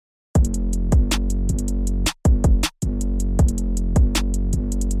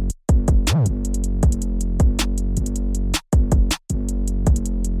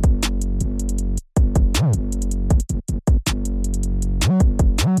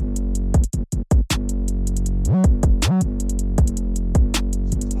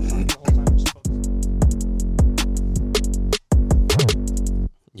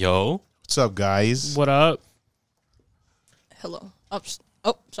What's up, guys? What up? Hello. Oh,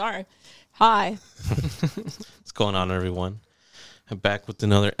 sorry. Hi. What's going on, everyone? I'm back with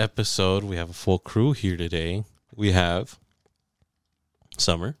another episode. We have a full crew here today. We have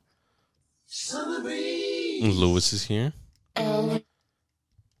Summer. Lewis is here. What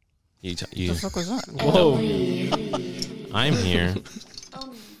the fuck was that? Whoa. I'm here.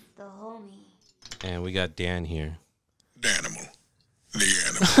 The homie. And we got Dan here. Danimal. The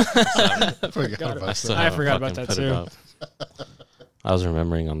animal. I forgot about still I haven't forgot about fucking that put it too. up. I was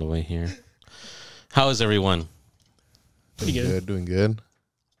remembering on the way here. How is everyone? Pretty good. Doing good.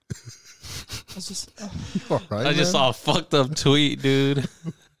 It's just, All right, I just man. saw a fucked up tweet, dude.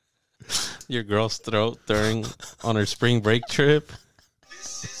 Your girl's throat during on her spring break trip.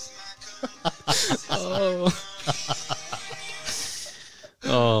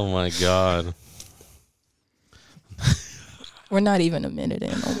 Oh my god. we're not even a minute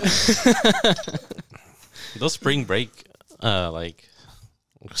in. Those spring break like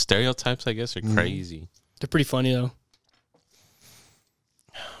stereotypes, I guess, are crazy. They're pretty funny though.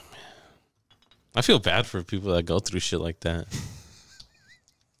 I feel bad for people that go through shit like that.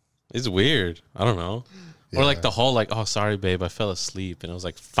 It's weird. I don't know. Or like the whole like, oh, sorry, babe, I fell asleep, and it was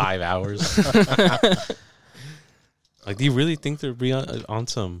like 5 hours. Like, do you really think they're on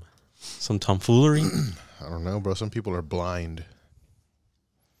some tomfoolery? I don't know, bro. Some people are blind.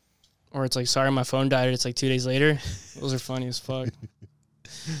 Or it's like, sorry, my phone died. It's like 2 days later. Those are funny as fuck.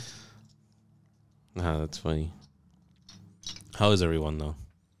 Nah, that's funny. How is everyone though?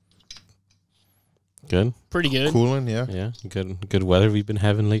 Good. Pretty good. Cooling, yeah. Yeah. Good weather we've been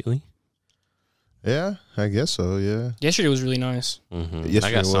having lately. Yeah, I guess so, yeah. Yesterday was really nice. Mm-hmm. Yesterday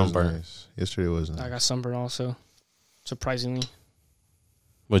I got was sunburned. nice. Yesterday was nice. I got sunburned also. Surprisingly.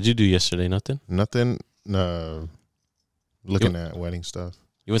 What'd you do yesterday? Nothing. Nothing, looking at wedding stuff.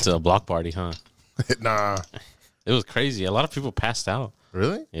 You went to a block party, huh? Nah. It was crazy. A lot of people passed out.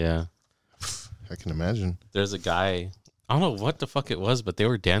 Really? Yeah. I can imagine. There's a guy. I don't know what the fuck it was, but they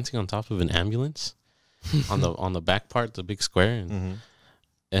were dancing on top of an ambulance on the back part, the big square,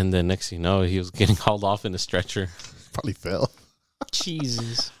 and then next thing you know, he was getting hauled off in a stretcher. Probably fell.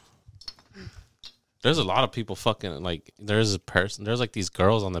 Jesus. There's a lot of people fucking like. There's like these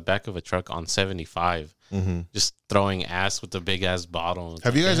girls on the back of a truck on 75, just throwing ass with a big ass bottle.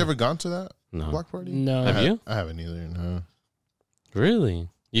 Have you guys ever gone to that No. block party? No. Have you? I haven't either, no. Really?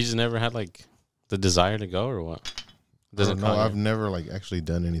 You just never had like the desire to go, or what? No, call I've you? never like actually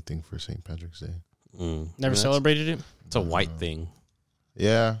done anything for St. Patrick's Day. Mm. Never That's- celebrated it? It's a white thing.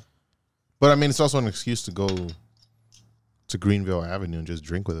 Yeah. But I mean, it's also an excuse to go to Greenville Avenue and just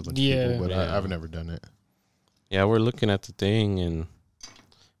drink with a bunch of people. But Yeah. I've never done it. Yeah, we're looking at the thing, and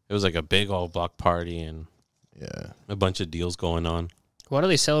it was like a big old block party and Yeah. a bunch of deals going on. Why do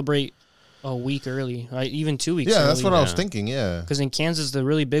they celebrate a week early? Right? Even 2 weeks early? Yeah, that's what I was Yeah. thinking. Yeah. Because in Kansas, the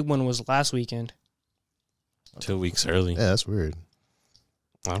really big one was last weekend. 2 weeks early. Yeah, that's weird.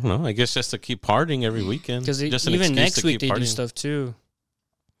 I don't know. I guess just to keep partying every weekend. Because Just an even excuse next to week keep they do partying. stuff too.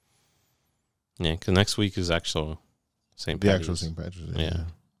 Yeah, because next week is actual St. The Patrick's. actual St. Patrick's Day. Yeah.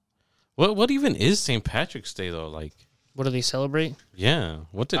 What even is St. Patrick's Day though? Like, What do they celebrate? yeah,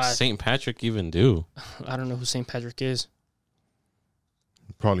 what did I- St. Patrick even do? I don't know who St. Patrick is.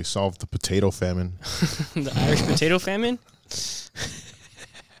 Probably solved the potato famine. The Irish potato famine?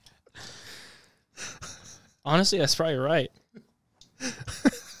 Honestly, that's probably right.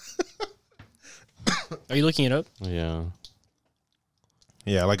 Are you looking it up? Yeah,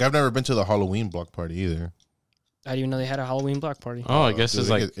 Yeah, like I've never been to the Halloween block party either. I didn't even know they had a Halloween block party. Oh, I guess Dude, it's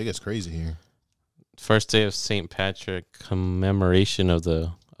like it gets crazy here. first day of St. Patrick commemoration of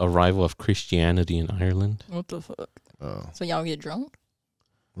the arrival of Christianity in Ireland. what the fuck? Oh, So y'all get drunk?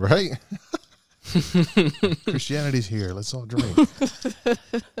 right. Christianity's here. Let's all drink.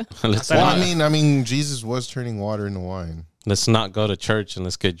 let's Well, not, I mean, Jesus was turning water into wine. let's not go to church and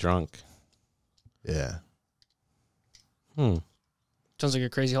let's get drunk. Yeah. Sounds like a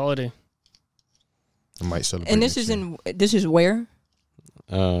crazy holiday. I might celebrate. And this next year. this is where?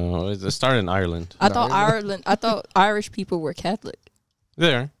 It started in Ireland. I thought Irish people were Catholic.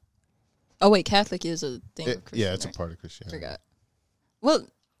 There. Oh wait, Catholic is a thing. of Yeah, it's a Christian, part of right? Christianity. Forgot. Well,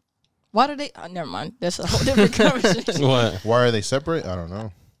 why do they? Never mind. That's a whole different conversation. What? Why are they separate? I don't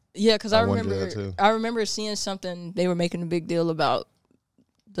know. Yeah, because I wondered that too. I remember seeing something. They were making a big deal about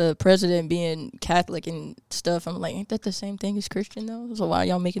the president being Catholic and stuff. I'm like, ain't that the same thing as Christian though? So why are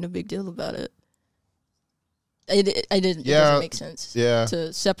y'all making a big deal about it? It doesn't make sense. Yeah.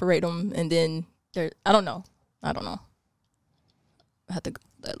 To separate them and then I don't know. I have to go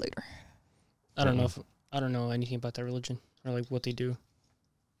to that later. I don't know anything about that religion or like what they do.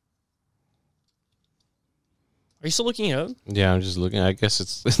 Are you still looking it up? Yeah, I'm just looking. I guess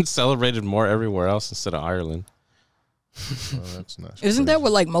it's celebrated more everywhere else instead of Ireland. Oh, that's not. Isn't that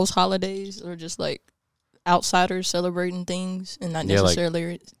what like most holidays are just like outsiders celebrating things and not Yeah, like-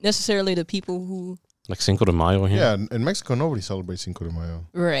 necessarily the people who Like Cinco de Mayo here. Yeah, in Mexico, nobody celebrates Cinco de Mayo.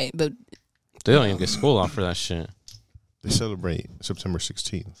 right, but They don't even get school off for that shit. They celebrate September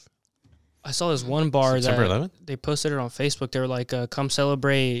 16th. I saw this one bar September that 11th? they posted it on Facebook. They were like, come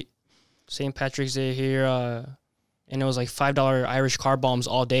celebrate St. Patrick's Day here. And it was like $5 Irish car bombs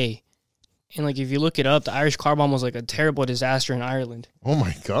all day. And like, if you look it up, the Irish car bomb was like a terrible disaster in Ireland. Oh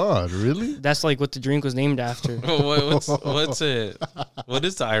my God, really? That's like what the drink was named after. What's it? What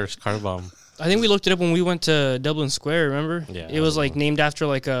is the Irish car bomb? I think we looked it up when we went to Dublin Square, remember? Yeah, It was like named after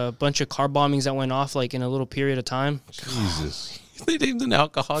like a bunch of car bombings that went off like in a little period of time. Jesus. They named an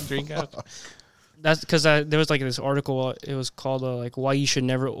alcohol drink out. That's because there was like this article. It was called like why you should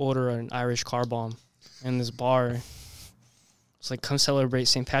never order an Irish car bomb in this bar. It's like come celebrate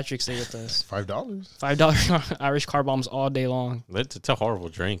St. Patrick's Day with us. $5? $5 Irish car bombs all day long. It's a horrible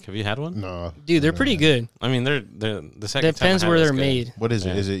drink. Have you had one? No. Dude, they're pretty good. I mean, they're the second. Depends time I where had they're it's good. made. What is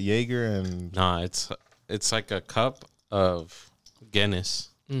Yeah. it? Is it Jaeger and... Nah, it's like a cup of Guinness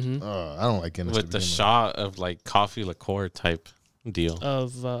Mm-hmm. I don't like Guinness. with the shot of like coffee liqueur type deal.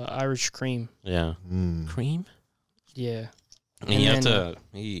 Of Irish cream. Yeah, cream. Yeah. And, And you have then- to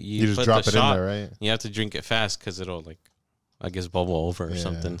you You just put drop the it shot, in there, right? You have to drink it fast because it'll like, I guess, bubble over or Yeah.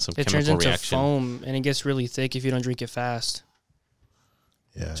 something. Some It turns chemical into reaction. foam and it gets really thick if you don't drink it fast.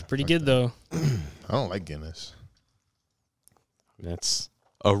 Yeah. It's pretty fuck good that. though. I don't like Guinness. That's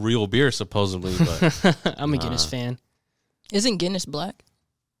a real beer supposedly, but I'm a Guinness fan. isn't Guinness black?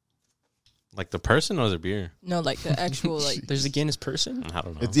 like the person or the beer, No, like the actual like There's a Guinness person? I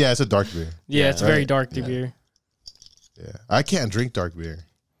don't know. It's a dark beer. Yeah, Yeah. it's a very Right. dark Yeah. beer. Yeah. I can't drink dark beer.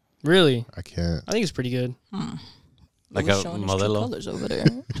 Really? I can't. I think it's pretty good. Like Louis a showing his true Modelo? colors over there.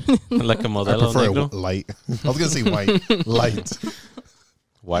 like a I Modelo prefer Negro. it light. I was going to say white. Light.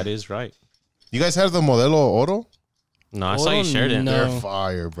 White is right. You guys have the Modelo Oro? No, I saw you Oh, shared it. no. They're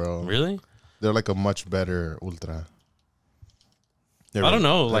fire, bro. Really? They're like a much better Ultra. I don't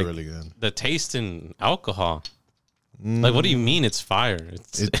know, They're like- really good. The taste in alcohol. Like, what do you mean it's fire?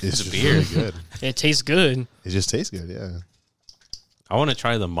 It's It's just beer. really good. It tastes good. It just tastes good, yeah. I want to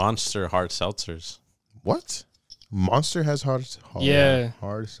try the Monster hard seltzers. What? Monster has hard Yeah.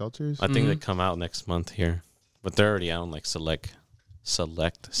 seltzers? I think they come out next month here, but they're already out in like select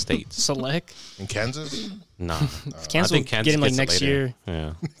states. Select. In Kansas? Nah, Kansas will get him like gets it next later. year.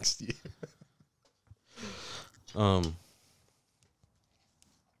 Yeah. Next year.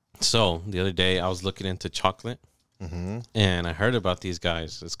 So the other day I was looking into chocolate, and I heard about these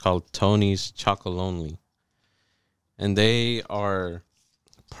guys. It's called Tony's Chocolonely, and they are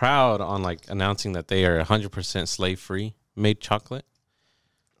proud on like announcing that they are 100% slave free made chocolate.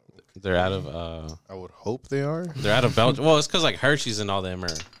 They're out of I would hope they are. they're out of Belgium. Well, it's because like Hershey's and all them are,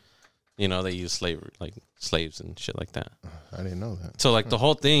 they use slaves and shit like that. I didn't know that. So like the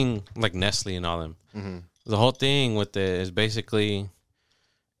whole thing, like Nestle and all them, the whole thing with it is basically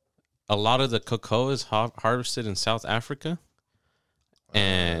a lot of the cocoa is harvested in South Africa,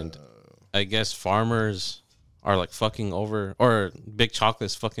 and I guess farmers are like fucking over, or Big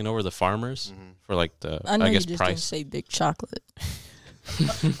Chocolate's fucking over the farmers for like the I know I guess you just didn't price. say big chocolate.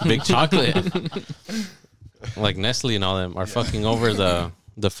 Big Chocolate, like Nestle and all them are fucking over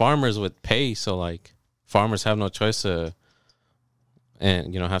the farmers with pay. So like farmers have no choice to,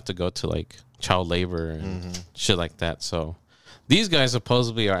 and have to go to like child labor and shit like that. So these guys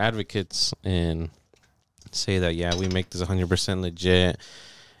supposedly are advocates and say that, yeah, we make this 100% legit,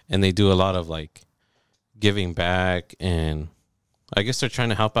 and they do a lot of like giving back, and I guess they're trying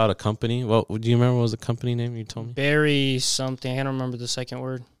to help out a company. Well, do you remember what was the company name you told me? Berry something. I don't remember the second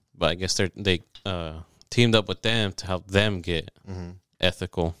word. But I guess they teamed up with them to help them get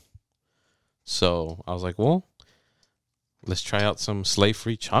ethical. So I was like, well, let's try out some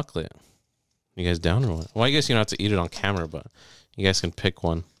slave-free chocolate. You guys down or what? Well, I guess you don't have to eat it on camera, but you guys can pick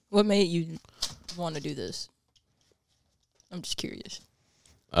one. What made you want to do this? I'm just curious.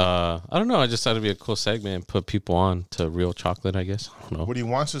 I don't know. I just thought it'd be a cool segment and put people on to real chocolate, I guess. I don't know. What he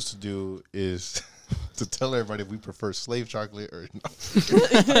wants us to do is to tell everybody if we prefer slave chocolate or not.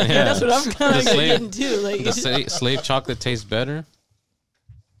 That's what I'm kind The of slave- getting to. Like, The slave chocolate tastes better.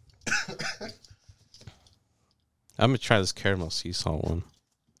 I'm going to try this caramel sea salt one.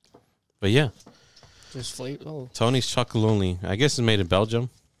 But yeah, Just flavor. Oh, Tony's Chocolonely. I guess it's made in Belgium.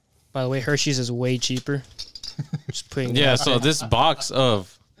 by the way, Hershey's is way cheaper. Just putting. Yeah, that so out there. this box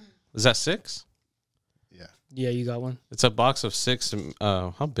of, is that 6? Yeah. Yeah, you got one. It's a box of 6.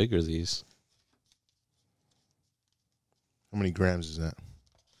 How big are these? How many grams is that?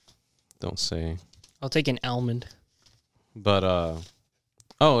 Don't say. I'll take an almond. But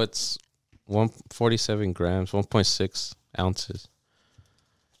it's 147 grams, 1.6 ounces.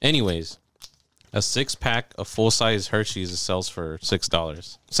 Anyways, a 6-pack of full-size Hershey's sells for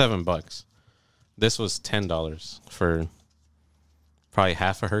 $6, $7. This was $10 for probably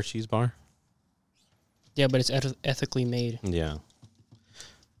half a Hershey's bar. Yeah, but it's ethically made. Yeah.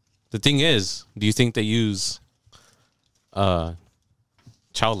 The thing is, do you think they use child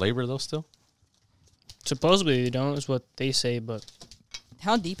labor though still? Supposedly they don't, is what they say, but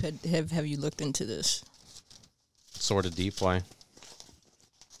How deep have you looked into this? Sort of deep. Why?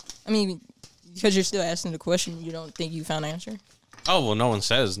 I mean, because you're still asking the question, you don't think you found an answer? Oh, well, no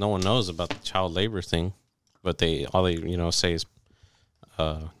one knows about the child labor thing, but all they say is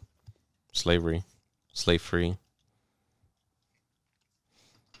slavery, slave free,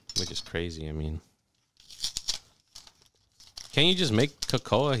 which is crazy. I mean, can't you just make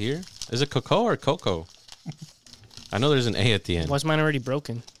cocoa here? Is it cocoa or cocoa? I know there's an A at the end. why's mine already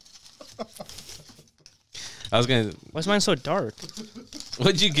broken? Why's mine so dark?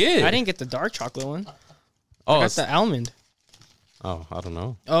 What'd you get? I didn't get the dark chocolate one. Oh, I got the almond. Oh, I don't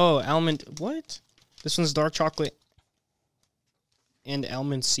know. Oh, almond. What? This one's dark chocolate and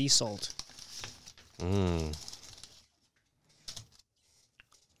almond sea salt. They're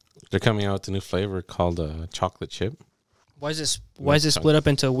coming out with a new flavor called chocolate chip. Why is this split up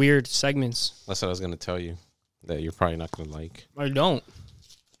into weird segments? That's what I was going to tell you that you're probably not going to like. I don't.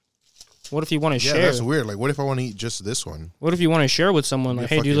 What if you want to Yeah, share? that's weird. Like, what if I want to eat just this one? What if you want to share with someone? Like,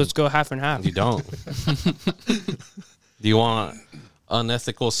 hey, dude, let's go half and half. You don't. Do you want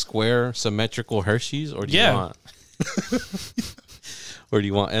unethical, square, symmetrical Hershey's, or do you want, or do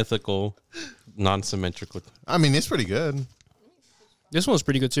you want ethical, non-symmetrical? I mean, it's pretty good. This one's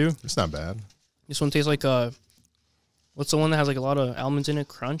pretty good too. It's not bad. This one tastes like what's the one that has like a lot of almonds in it?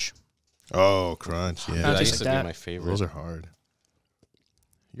 Crunch. Oh, crunch. Yeah. It That tastes used to like be that. my favorite. Those are hard.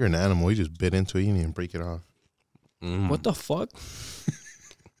 You're an animal. You just bit into it. You didn't even break it off. What the fuck?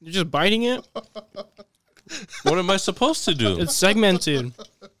 You're just biting it? What am I supposed to do? It's segmented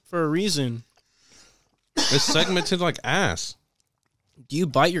for a reason. It's segmented like ass. Do you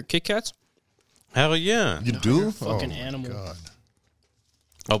bite your Kit Kats? Hell yeah. You do? you're a fucking my animal. God.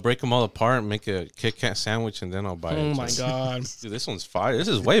 I'll break them all apart, make a Kit Kat sandwich, and then I'll bite it. Oh my god. Dude, this one's fire. This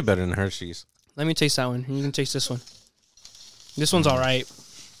is way better than Hershey's. Let me taste that one. You can taste this one. This one's all right.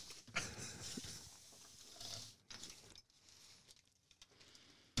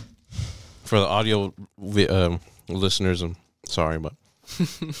 For the audio listeners, I'm sorry, but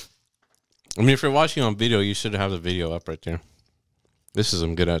I mean, if you're watching on video, you should have the video up right there. This is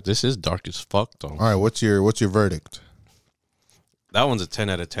This is dark as fuck, though. All right, what's your verdict? That one's a 10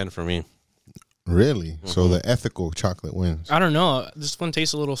 out of 10 for me. Really? So the ethical chocolate wins. I don't know. This one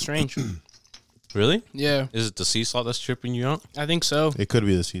tastes a little strange. Really? Yeah, Is it the sea salt that's tripping you out? I think so. It could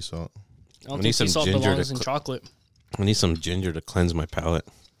be the sea salt. I don't need think sea some salt ginger belongs to in chocolate. I need some ginger to cleanse my palate.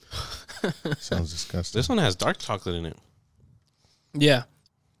 Sounds disgusting. This one has dark chocolate in it. Yeah.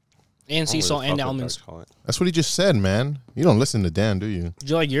 And sea I don't salt really and fuck with almonds. dark chocolate. That's what he just said, man. You don't listen to Dan, do you? Did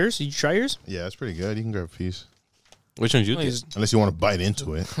you like yours? Did you try yours? Yeah, it's pretty good. You can grab a piece. Which one did you Oh, get? he's- Unless you want to bite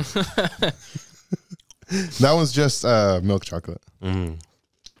into it. That one's just milk chocolate.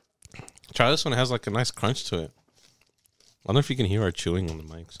 Try this one. It has like a nice crunch to it. I wonder if you can hear our chewing on the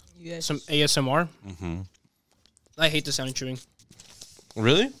mics. Yes. Some ASMR. I hate the sound of chewing.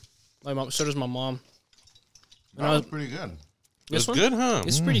 Really? My mom. So does my mom. That was pretty good. This It's one? good, huh?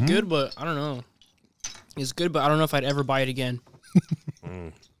 It's pretty good, but I don't know. It's good, but I don't know if I'd ever buy it again.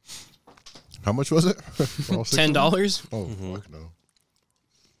 How much was it? For all six of them? $10. Oh, fuck no.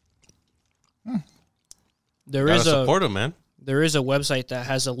 There Gotta is a support them, man. there is a website that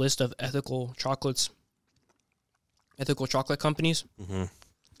has a list of ethical chocolate companies.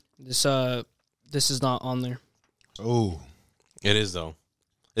 This is not on there. Oh, It is, though.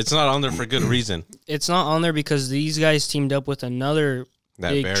 It's not on there for good reason. It's not on there because these guys teamed up with another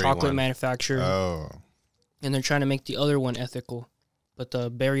That big berry chocolate one. manufacturer, oh. and they're trying to make the other one ethical. But the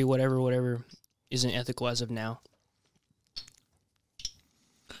berry whatever isn't ethical as of now.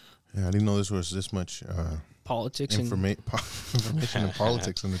 Yeah, I didn't know this was this much Politics and information and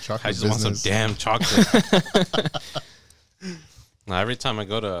politics in the chocolate I just business. want some damn chocolate. Now, every time I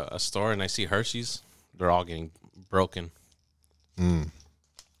go to a store and I see Hershey's, they're all getting broken. I'm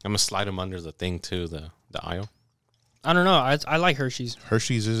going to slide them under the thing, too, the aisle. I don't know. I like Hershey's.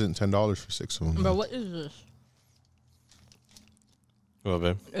 Hershey's isn't $10 for 6 of them. But what is this? Well,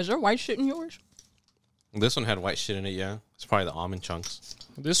 babe. Is there white shit in yours? This one had white shit in it, yeah. It's probably the almond chunks.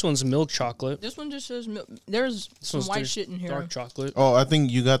 This one's milk chocolate. This one just says milk. There's This some one's white shit in here. Dark chocolate. Oh, I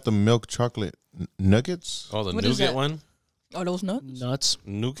think you got the milk chocolate nuggets. Oh, the What is nougat that? one? Are those nuts? Nuts.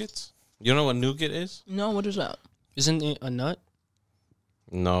 Nougats? You know what nougat is? No, what is that? Isn't it a nut?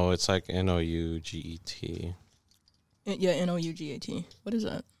 No, it's like Nouget. Yeah, Nougat. What is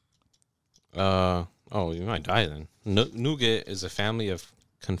that? Oh, you might die then. Nougat is a family of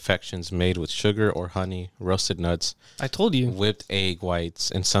confections made with sugar or honey, roasted nuts, I told you. whipped egg whites,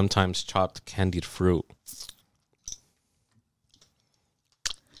 and sometimes chopped candied fruit.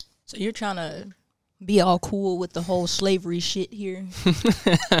 So you're trying to be all cool with the whole slavery shit here, and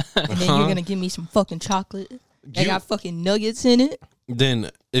then you're gonna give me some fucking chocolate that got fucking nuggets in it.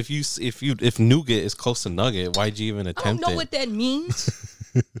 Then if nougat is close to nugget, why'd you even I don't attempt know it? what that means.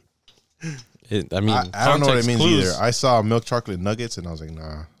 I mean, I don't know what it context means clues. either. I saw milk chocolate nuggets and I was like,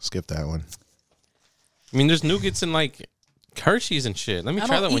 nah, skip that one. I mean, there's nougats in like Hershey's and shit. Let me I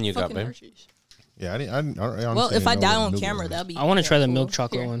try don't that one eat you got, fucking babe. Hershey's. Yeah, I didn't. I Well, if I die on camera, camera, that'll be. I want to try the cool. milk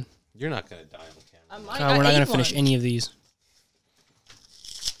chocolate Here. one. You're not gonna die on camera. I might. God, we're not gonna finish any of these.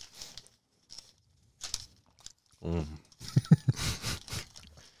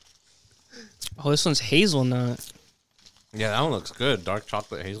 Oh, this one's hazelnut. Yeah, that one looks good. Dark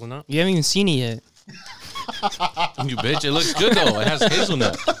chocolate hazelnut. You haven't even seen it yet. You bitch. It looks good though. It has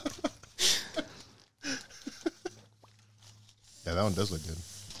hazelnut. Yeah, that one does look good.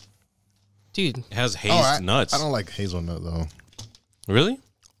 Dude, It has I nuts. don't like hazelnut though. Really?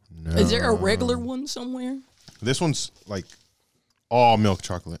 No. Is there a regular one somewhere? This one's like all milk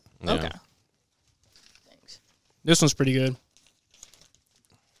chocolate. Yeah. Okay. Thanks. this one's pretty good.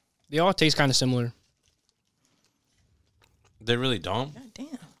 They all taste kind of similar. They really don't. God damn.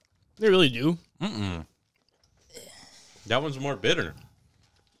 They really do. That one's more bitter.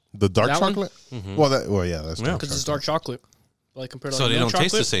 The dark That one? chocolate. Well, yeah, that's Yeah. dark Because it's chocolate. dark chocolate. Like compared to So like they milk don't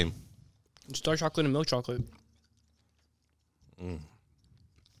taste the chocolate, same. It's dark chocolate and milk chocolate.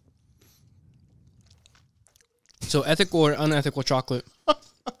 So ethical or unethical chocolate?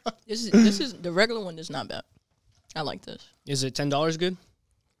 This is the regular one is not bad. I like this. Is it $10 good?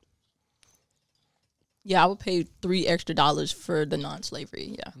 Yeah, I would pay $3 extra for the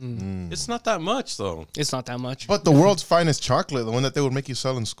non-slavery. Yeah. It's not that much though. It's not that much. But the world's finest chocolate, the one that they would make you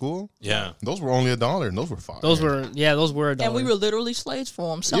sell in school, Yeah. those were only $1, and those were fire. Those were a dollar. And we were literally slaves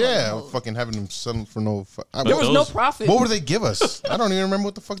for them. Selling yeah, them. fucking having them selling for no. There was no those- profit. What would they give us? I don't even remember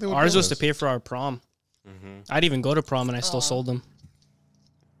what the fuck they would. Ours give was to us. pay for our prom. I'd even go to prom and I still sold them.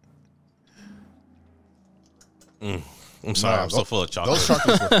 I'm sorry. Nah, I'm so full of chocolate. Those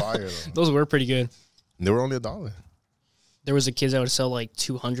chocolates were fire though. Those were pretty good. And they were only $1. There was a kid that would sell like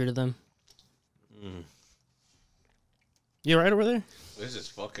 200 of them. You right over there? This is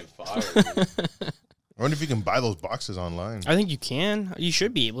fucking fire. Dude. I wonder if you can buy those boxes online. I think you can. You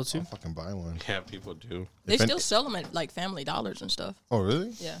should be able to. I'll fucking buy one. Yeah, people do. They If still any- sell them at like Family Dollars and stuff. Oh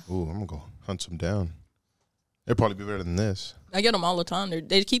really? Yeah. Ooh, I'm gonna go hunt some down. They'd probably be better than this. I get them all the time.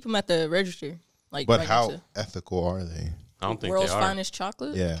 They keep them at the register. Like, But right how next ethical are they? I don't to think World's they are. Finest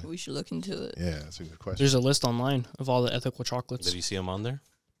Chocolate? Yeah. We should look into it. Yeah, that's a good question. There's a list online of all the ethical chocolates. Did you see them on there?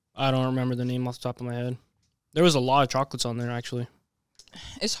 I don't remember the name off the top of my head. There was a lot of chocolates on there actually.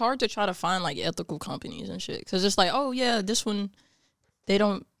 It's hard to try to find like ethical companies and shit. Because it's like, oh yeah, this one, they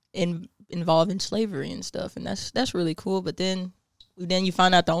don't involve in slavery and stuff. And that's really cool. But then you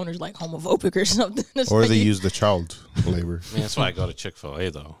find out the owner's like homophobic or something. It's Or like, they use the child labor. I mean, that's why I go to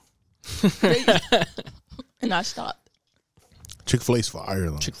Chick-fil-A though. And I stopped. Chick-fil-A's fire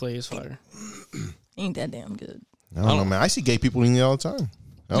though. Chick-fil-A is fire. Ain't that damn good. I don't know, man. I see gay people eating it all the time.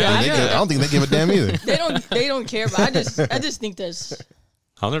 I don't, Yeah, think, they yeah. give, I don't think they give a damn either. They don't care, but I just think that's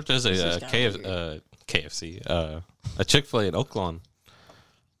I wonder if there's This a is KFC, a Chick-fil-A in Oaklawn.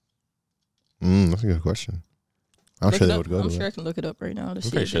 That's a good question. I'm Look sure it they up. would go I'm to sure I that. can look it up right now. To I'm see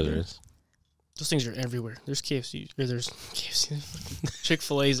pretty if sure they there do. is. Those things are everywhere. There's KFC or there's KFC.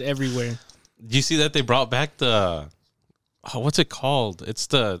 Chick-fil-A's everywhere. Do you see that they brought back the what's it called? It's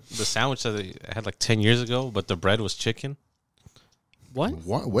the sandwich that they had like 10 years ago, but the bread was chicken. What?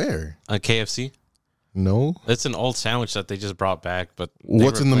 What? Where? KFC. No. It's an old sandwich that they just brought back, but they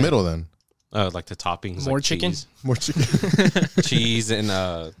What's in the replaced- middle then? Like the toppings, More like chicken? cheese, More chicken. cheese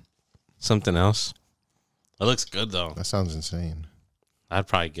and something else. It looks good though. That sounds insane. I'd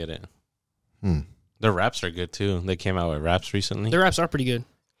probably get it. Hmm. Their wraps are good too. They came out with wraps recently. Their wraps are pretty good.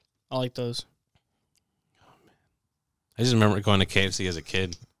 I like those. I just remember going to KFC as a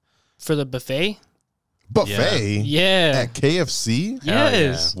kid. For the buffet? Buffet Yeah. at KFC? Hell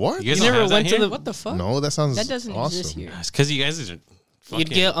Yes. yeah. What? You guys You don't never have that went to here? the- What the fuck? No, that sounds That doesn't awesome. exist here. It's because you guys are fucking, You'd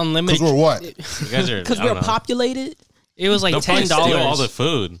get unlimited. Because we're what? You guys are Because I don't we're know. populated. It was like They'll probably steal all the $10.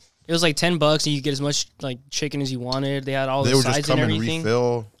 food. It was like $10, and you get as much like chicken as you wanted. They had all They the would just sides come and and everything.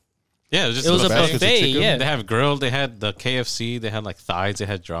 refill. Yeah, it was just It was a baskets of buffet. chicken? Yeah, They have grilled. They had the KFC. They had like thighs. They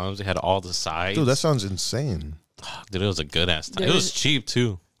had drums. They had all the sides. Dude, that sounds insane. Dude, it was a good ass time. There It was is- cheap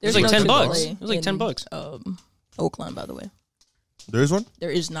too. it was There's like no $10. Chick-fil-A It was like in, $10. Oakland, by the way. There is one?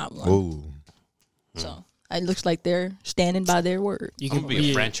 There is not one. Oh. So it looks like they're standing by their word. You I'm can gonna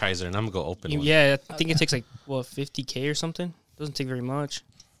be a franchiser and I'm gonna go open one. Yeah, I think it takes like what $50K or something. Doesn't take very much.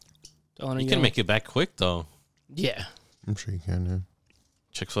 You can make it back quick though. Yeah. I'm sure you can, yeah.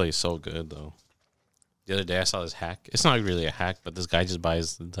 Chick-fil-A is so good though. The other day I saw this hack. It's not really a hack, but this guy just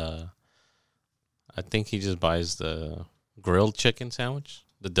buys I think he just buys the grilled chicken sandwich,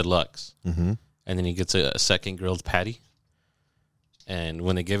 the deluxe, Mm-hmm. and then he gets a second grilled patty. And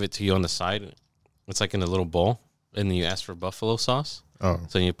when they give it to you on the side, it's like in a little bowl, and then you ask for buffalo sauce. Oh.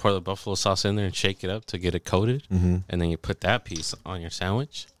 So you pour the buffalo sauce in there and shake it up to get it coated, Mm-hmm. and then you put that piece on your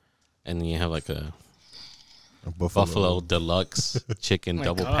sandwich, and then you have like a A buffalo deluxe chicken My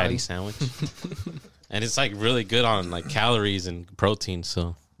double God. patty sandwich. And it's like really good on like calories and protein.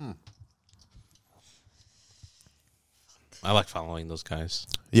 So I like following those guys.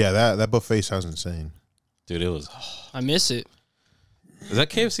 Yeah, that buffet sounds insane. Dude, it was. I miss it. Is that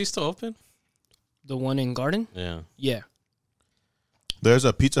KFC still open? The one in Garden? Yeah. Yeah. There's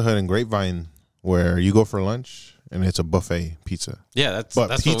a Pizza Hut in Grapevine where you go for lunch and it's a buffet pizza. Yeah, that's But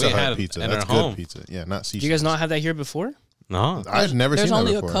that's Pizza what we Hut had pizza. at That's our good home. pizza. Yeah, not Did Caesar's. you guys not have that here before? No. I've never There's seen that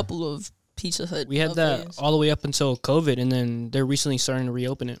only before. a couple of Pizza Hut. We had that buffets. all the way up until COVID, and then they're recently starting to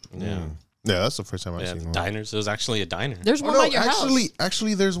reopen it. Yeah. Yeah, that's the first time I've Yeah, seen one. diners. It was actually a diner. There's Oh, one no, by your house.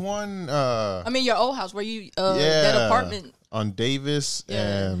 actually, there's one I mean, your old house where you yeah, that apartment. on Davis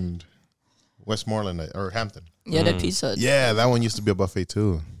Yeah. and Westmoreland or Hampton. Yeah, that Pizza Hut. Yeah, that one used to be a buffet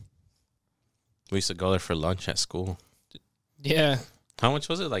too. We used to go there for lunch at school. Yeah. How much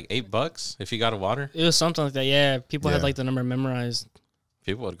was it? Like $8 if you got a water? It was something like that. Yeah. People had Yeah. like the number memorized.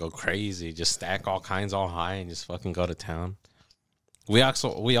 People would go crazy, just stack all kinds all high and just fucking go to town. We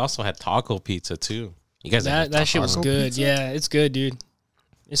also had taco pizza too. You guys had That shit was taco good. pizza? Yeah, it's good, dude.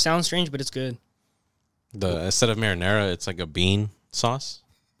 It sounds strange, but it's good. instead of marinara, it's like a bean sauce,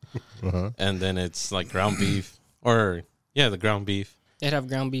 Uh-huh. and then it's like ground beef the ground beef, They'd have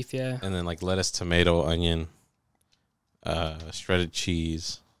ground beef, yeah. and then like lettuce, tomato, onion, shredded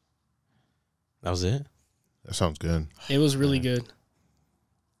cheese. That was it. That sounds good. It was really good.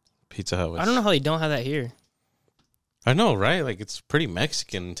 Pizza Hut. I don't know how they don't have that here. I know, right? Like it's pretty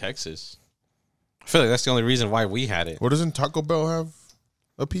Mexican in Texas. I feel like that's the only reason why we had it. What doesn't Taco Bell have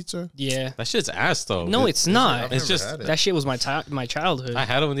a pizza? Yeah. That shit's ass though. No, it's not. I've It's never just- had it. That shit was my my childhood. I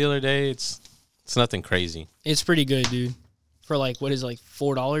had them the other day. It's nothing crazy. It's pretty good, dude. For like, what is it, like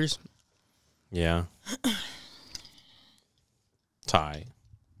 $4? Yeah. Ty.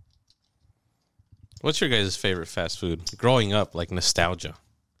 What's your guys' favorite fast food? Growing up, like nostalgia.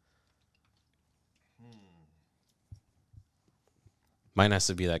 Mine has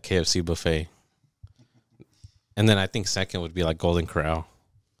to be that KFC buffet. And then I think second would be like Golden Corral.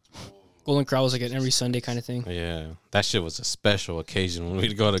 Golden Corral was like an every Sunday kind of thing. Yeah. That shit was a special occasion when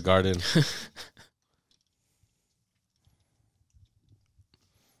we'd go to Garden.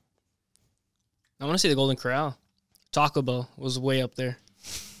 I want to say the Golden Corral. Taco Bell was way up there.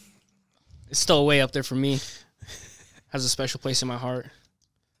 It's still way up there for me. Has a special place in my heart.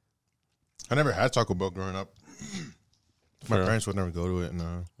 I never had Taco Bell growing up. My For- parents would never go to it.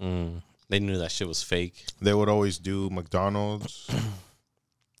 No, They knew that shit was fake. they would always do McDonald's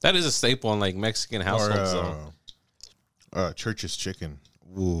That is a staple in like Mexican or households though. Church's Chicken.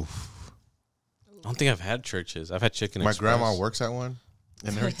 Oof. I don't think I've had churches. I've had chicken. My Express. grandma works at one,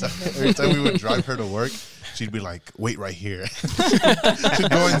 and every time we would drive her to work, she'd be like, "Wait right here." She'd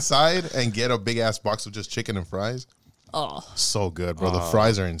go inside and get a big ass box of just chicken and fries. Oh, So good, bro. The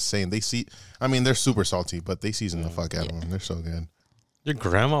fries are insane. They're super salty, but they season the fuck out of them. They're so good. Your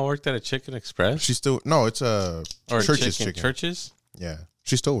grandma worked at a Chicken Express She still it's a or Church's chicken. Chicken. Churches. Yeah,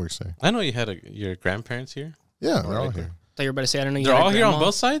 she still works there. I know you had your grandparents here. Yeah, they're all here. Thought you were about to say, I don't know. You They're had a all here on grandma.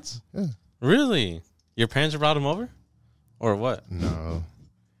 both sides. Yeah. Really? Your parents brought them over, or what? No,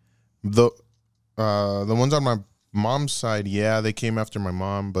 the ones on my mom's side, yeah, they came after my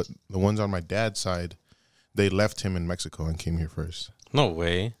mom, but the ones on my dad's side, they left him in Mexico and came here first. No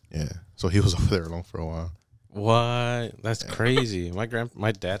way. Yeah, so he was over there alone for a while. What? That's crazy.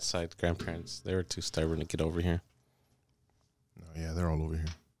 My dad's side grandparents, they were too stubborn to get over here. No, yeah, they're all over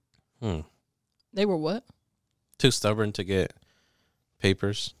here. they were what? Too stubborn to get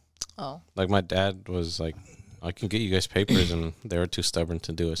papers. Oh, Like my dad was like, I can get you guys papers, and they were too stubborn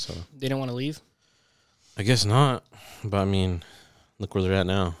to do it. So They didn't want to leave. I guess not. But I mean, look where they're at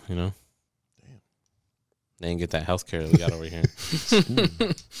now, you know? Damn. They didn't get that health care that we got over here.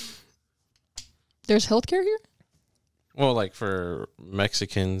 There's healthcare here? Well, like for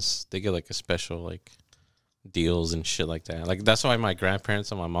Mexicans, they get like a special like deals and shit like that. Like that's why my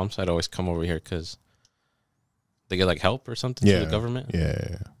grandparents on my mom's side always come over here because they get like help or something through the government.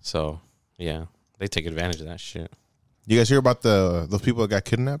 Yeah. So yeah, they take advantage of that shit. You guys hear about those people that got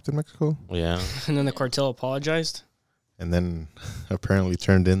kidnapped in Mexico? Yeah. And then the cartel apologized. And then apparently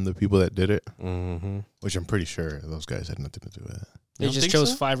turned in the people that did it, which I'm pretty sure those guys had nothing to do with it. They just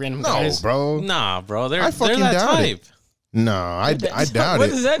chose 5 random No, guys. bro. Nah, bro. I They're fucking that doubt type. it. No, I doubt What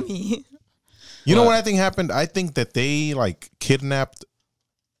it. does that mean? You know what I think happened? I think that they like kidnapped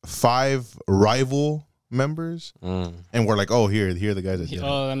 5 rival members and were like, "Oh, here are the guys that did it."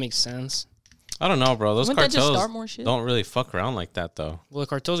 Oh, that makes sense. I don't know, bro. Those Wouldn't that just cartels start more shit? don't really fuck around like that, though. Well, the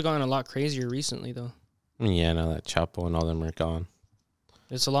cartel's gotten a lot crazier recently, though. I mean, yeah, now that Chapo and all them are gone.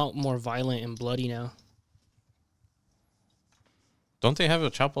 It's a lot more violent and bloody now. Don't they have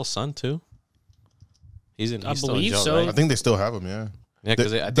a Chapo's son too? He's still in believe jail, so. right? I think they still have them. Yeah, Yeah,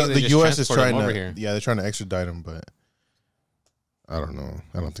 because I think the they just U.S. is transported trying him to. over here. Yeah, they're trying to extradite him, but I don't know.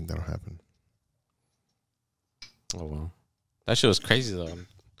 I don't think that'll happen. Oh well, that shit was crazy though.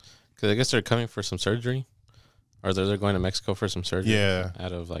 Because I guess they're coming for some surgery, or they're going to Mexico for some surgery. Yeah,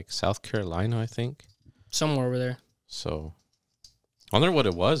 out of like South Carolina, I think. Somewhere over there. So, I wonder what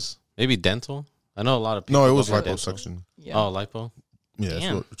it was. Maybe dental. I know a lot of people. no, it was go for dental. liposuction. Yeah. Oh, lipo. Yeah,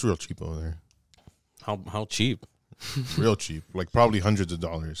 Damn. it's real cheap over there. How cheap? Real cheap, like probably hundreds of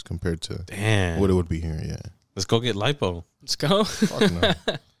dollars compared to Damn. what it would be here. Yeah, Let's go get lipo. Let's go. fuck no.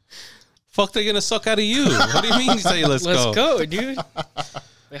 Fuck, they're gonna suck out of you. What do you mean you say let's go? Let's go, dude.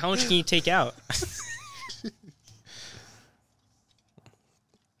 Wait, how much can you take out?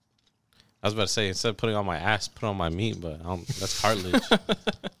 I was about to say, instead of putting on my ass, put on my meat, but that's cartilage.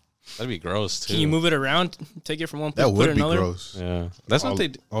 That'd be gross too. Can you move it around? Take it from one place, That put it would be another? gross. Yeah, that's what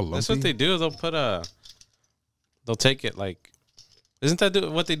they. all That's lumpy? what they do. They'll take it like. Isn't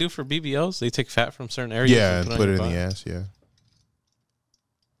that what they do for BBLs? They take fat from certain areas. Yeah, and put it in your the butt? ass. Yeah,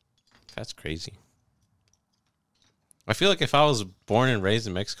 That's crazy. I feel like if I was born and raised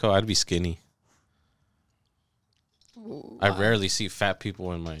in Mexico, I'd be skinny. I rarely see fat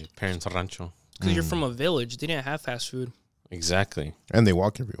people in my parents' rancho. Because you're from a village. They didn't have fast food. Exactly. and they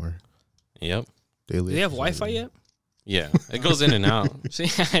walk everywhere. Yep. Daily. Do they have Wi-Fi yet? Yeah. It goes in and out. See,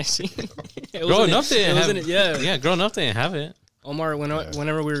 I see. Growing up, they didn't have it. Yeah. Yeah, growing up, they didn't have it. Omar,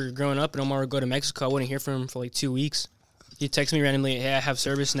 whenever we were growing up and Omar would go to Mexico, I wouldn't hear from him for like 2 weeks. He'd text me randomly, "Hey, I have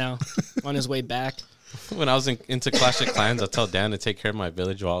service now," on his way back. When I was into Clash of Clans, I'd tell Dan to take care of my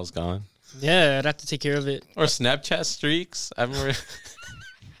village while I was gone. Yeah, I'd have to take care of it. Or Snapchat streaks. I remember.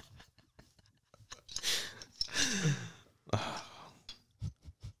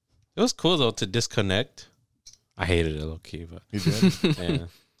 It was cool though to disconnect. I hated it low key, but You did? yeah.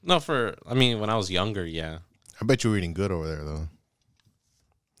 No, when I was younger, yeah. I bet you were eating good over there, though.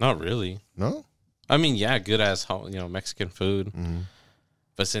 Not really. No? I mean, yeah, good as Mexican food. Mm-hmm.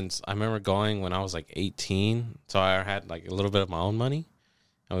 But since I remember going when I was like 18, so I had like a little bit of my own money,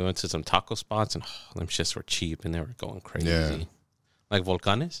 and we went to some taco spots, and them shits were cheap, and they were going crazy. Yeah. Like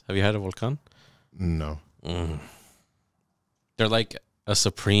volcanes. Have you had a volcan? No. They're like a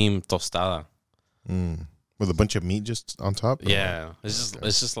supreme tostada. With a bunch of meat just on top? Yeah, it's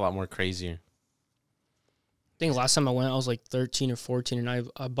just a lot more crazier. I think last time I went, I was like 13 or 14, and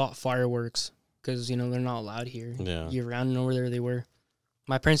I bought fireworks because, they're not allowed here. Yeah. Year round, and over there they were.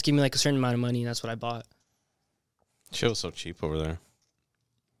 My parents gave me like a certain amount of money, and that's what I bought. Shit was so cheap over there.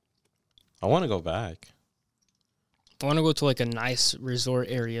 I want to go back. I want to go to like a nice resort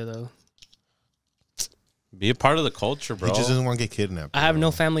area, though. Be a part of the culture, bro. He just doesn't want to get kidnapped. I have no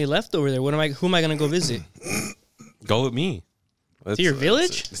family left over there. Who am I going to go visit? Go with me. To your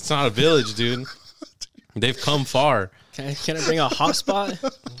village? It's not a village, dude. They've come far. Can I bring a hotspot?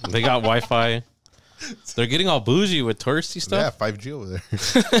 They got Wi-Fi. They're getting all bougie with touristy Yeah, stuff. 5G over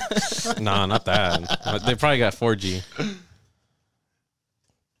there. Nah, not that. They probably got 4G.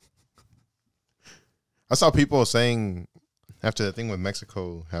 I saw people saying after the thing with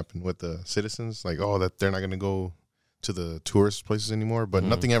Mexico happened with the citizens, like, that they're not going to go to the tourist places anymore. But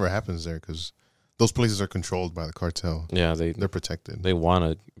nothing ever happens there because those places are controlled by the cartel. Yeah, They're protected. they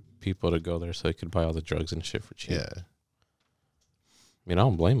wanted people to go there so they could buy all the drugs and shit for cheap. Yeah. I mean, I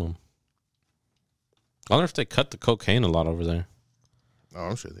don't blame them. I wonder if they cut the cocaine a lot over there. Oh,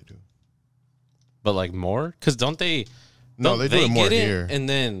 I'm sure they do. But like more? Because don't they... No, they do it more get here. And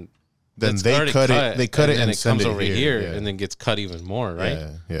then Then it's already they cut it. They cut it then and it send comes it over here, here yeah. and then gets cut even more, right?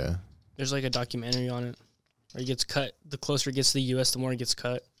 Yeah. There's like a documentary on it. Or he gets cut. The closer it gets to the U.S., the more he gets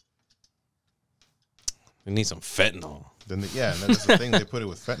cut. We need some fentanyl. Then and that's the thing. They put it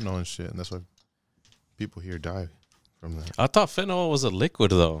with fentanyl and shit, and that's why people here die from that. I thought fentanyl was a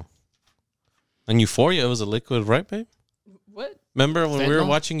liquid though. And Euphoria, it was a liquid, right, babe? What? Remember when we were Fentanyl?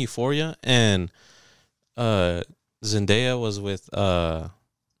 watching Euphoria and Zendaya was with her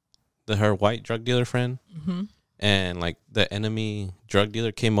white drug dealer friend, Mm-hmm. and like the enemy drug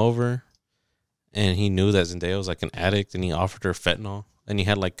dealer came over, and he knew that Zendaya was like an addict, and he offered her fentanyl, and he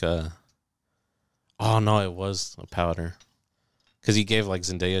had like a. Oh no, it was a powder, because he gave like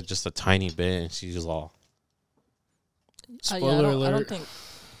Zendaya just a tiny bit, and she was all. Spoiler I alert. don't think.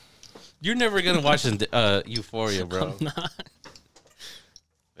 You're never gonna watch Euphoria, bro. I'm not.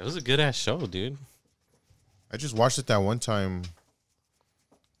 It was a good ass show, dude. I just watched it that one time.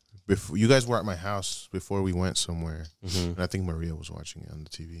 Before you guys were at my house before we went somewhere, Mm-hmm. and I think Maria was watching it on the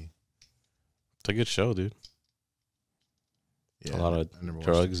TV. It's a good show, dude. Yeah, A lot of I never watched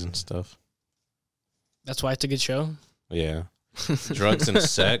drugs it. and stuff. That's why it's a good show. Yeah, drugs and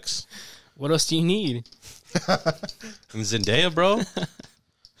sex. What else do you need? And Zendaya, bro.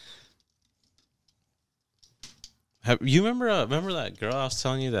 You remember that girl I was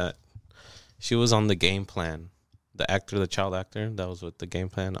telling you that she was on the Game Plan? The child actor that was with the Game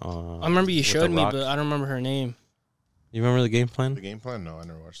Plan. I remember you with showed The me, Rock. but I don't remember her name. You remember the Game Plan? The Game Plan? No, I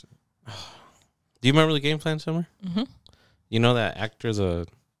never watched it. Do you remember the Game Plan, Summer? Mm-hmm. You know that actor, the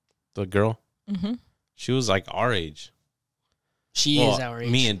girl? Mm-hmm. She was like our age. She is our age.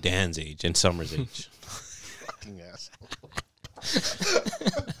 Me and Dan's age and Summer's age. Fucking ass.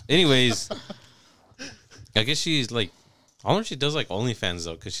 Anyways, I guess she's like, I wonder if she does like OnlyFans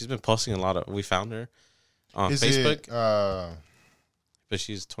though, because she's been posting a lot of. We found her on Is Facebook, it, but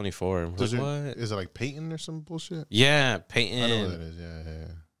she's 24. And we're does like, it, what? is it like Peyton or some bullshit? Yeah, I know who Peyton. that is. Yeah.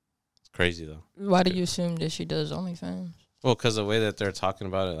 It's crazy though. Why do you assume that she does OnlyFans? Well, because the way that they're talking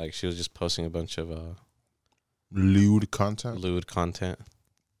about it, like she was just posting a bunch of Lewd content. lewd content.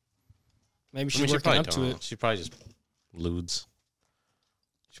 Maybe I she's mean, she working probably up to don't. it. She probably just lewds.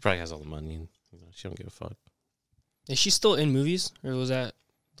 She probably has all the money. And, she don't give a fuck. Is she still in movies, or was that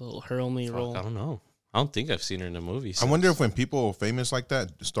her only Fuck, role? I don't know. I don't think I've seen her in a movie. I wonder if when people famous like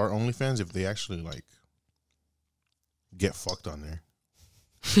that start OnlyFans, if they actually like get fucked on there.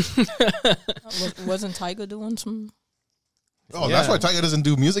 Wasn't Tyga doing some? Oh, that's Yeah. why Tiger doesn't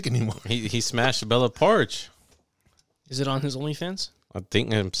do music anymore. he smashed Bella Porch. Is it on his OnlyFans? I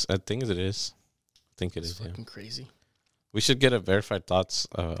think it is. I think it is. It's Yeah. fucking crazy. We should get a verified thoughts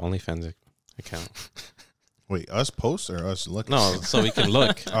OnlyFans account. Wait, us post or us look? No, so we can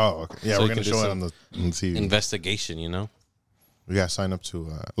look. Oh, okay. Yeah, So we're we gonna can do show it some on the TV. Investigation, you know? We gotta sign up to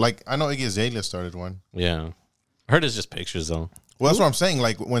like I know Iggy Azalea started one. Yeah. I heard it's just pictures though. Well, that's what I'm saying.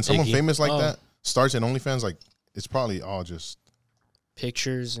 Like when someone Iggy? famous like Oh. that starts in OnlyFans, like it's probably all just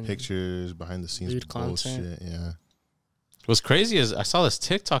Pictures and pictures, behind the scenes Lewd bullshit. content. Yeah. What's crazy is I saw this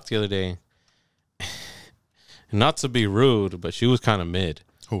TikTok the other day. Not to be rude, but she was kind of mid.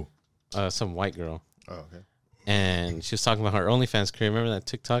 Who? Some white girl. Oh, okay. And she was talking about her OnlyFans career. Remember that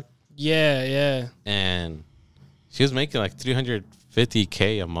TikTok? yeah. And she was making like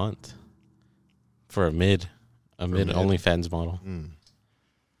 $350K a month for a mid mid. OnlyFans model. Mm.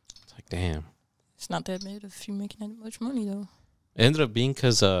 It's like, damn. It's not that bad if you're making that much money though. It ended up being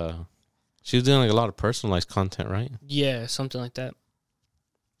because she was doing like a lot of personalized content, right? Yeah, something like that.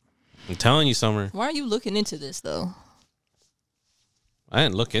 I'm telling you, Summer. Why are you looking into this though? I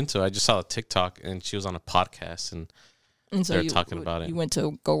didn't look into it. I just saw a TikTok and she was on a podcast. And And so They're you, talking about it. You went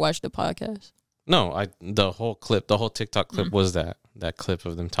to go watch the podcast. no, the whole TikTok clip was that clip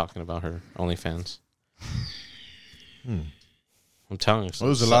of them talking about her OnlyFans. Hmm. I'm telling you. Well,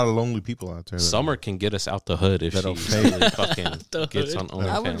 there's a lot of lonely people out there. that- Summer can get us out the hood if That'll she pay. really fucking The gets hood. on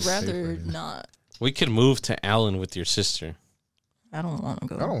I would OnlyFans. rather Safer, yeah. not. We could move to Allen with your sister. I don't want to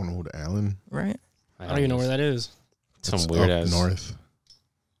go. I don't want to go to Allen. Right? I don't even know where that is. Some It's weird up ass north.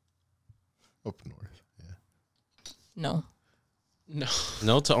 Up north. Yeah. No. No.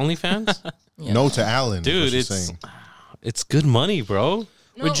 No to OnlyFans, Yeah. No to Allen, dude. It's good money, bro.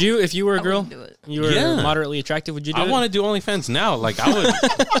 No, Would you, if you were a I girl, wouldn't do it. you were Yeah. moderately attractive, would you do I it? want to do OnlyFans now. Like I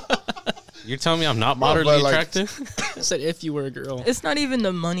would. You're telling me I'm not Bro, moderately but, like- attractive? I said if you were a girl. It's not even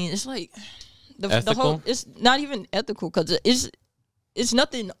the money. It's like the Ethical? whole. It's not even ethical because it's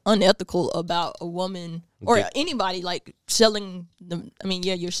nothing unethical about a woman or Did- anybody like selling them. I mean,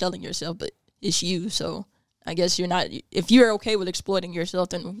 yeah, you're selling yourself, but it's you. So I guess you're not. If you're okay with exploiting yourself,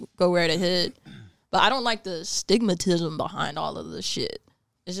 then go right ahead. But I don't like the stigmatism behind all of this shit.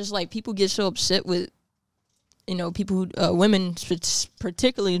 It's just like people get so upset with, people who, women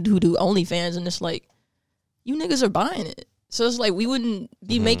particularly who do OnlyFans, and it's like, you niggas are buying it. So it's like we wouldn't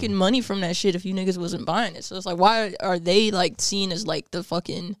be making money from that shit if you niggas wasn't buying it. So it's like, why are they like seen as like the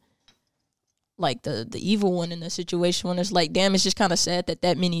fucking like the evil one in the situation when it's like, damn, it's just kind of sad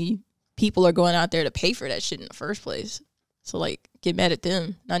that many people are going out there to pay for that shit in the first place. So like, get mad at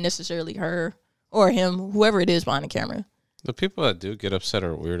them, not necessarily her or him, whoever it is behind the camera. The people that do get upset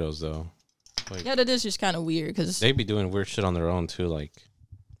are weirdos, though. Like, Yeah, that is just kind of weird because they be doing weird shit on their own too. Like,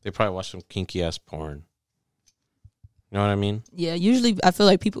 they probably watch some kinky ass porn. You know what I mean? yeah, usually I feel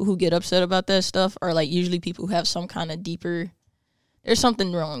like people who get upset about that stuff are like usually people who have some kind of deeper. There's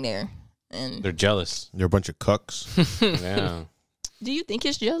something wrong there, and They're jealous. You're a bunch of cucks. Yeah. do you think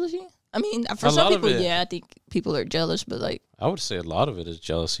it's jealousy? I mean, for A some lot of people, it. yeah, I think people are jealous, but like, I would say a lot of it is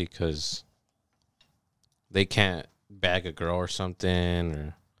jealousy because they can't bag a girl or something,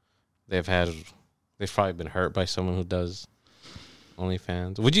 or they've probably been hurt by someone who does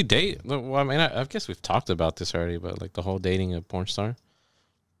OnlyFans. Would you date? Well, I mean, I guess we've talked about this already, but like the whole dating a porn star.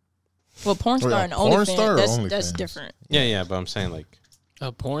 well, porn star yeah, and porn star or OnlyFans, that's OnlyFans? different. Yeah, but I'm saying like,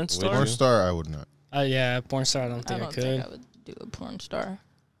 A porn Would star? Porn you? star, I would not. Yeah, porn star. I don't I think I, don't could. think I would do a porn star.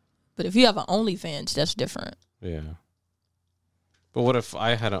 But if you have an OnlyFans, that's different. yeah. But what if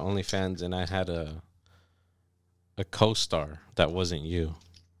I had an OnlyFans and I had a co-star that wasn't you?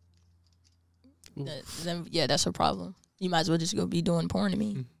 Then yeah, that's a problem. You might as well just go be doing porn to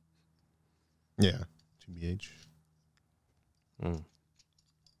me. Yeah. TBH. Mm.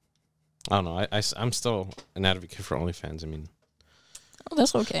 I don't know. I'm still an advocate for OnlyFans. I mean, Oh,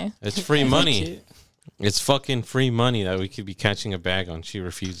 that's okay. it's free money. It's fucking free money that we could be catching a bag on. She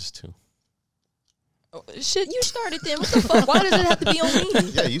refuses to. Oh, shit, you started then. What the fuck? Why does it have to be on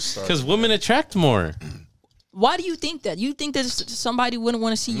me? Yeah, you started. Because women attract more. Why do you think that? You think that somebody wouldn't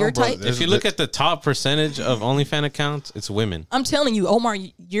want to see No, your bro, type? there's- If you look at the top percentage of OnlyFans accounts, it's women. I'm telling you, Omar,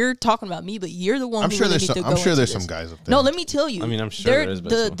 you're talking about me, but you're the one. I'm who sure really there's need some. to I'm go sure into there's this. some guys up there. No, let me tell you. I mean, I'm sure They're- there is,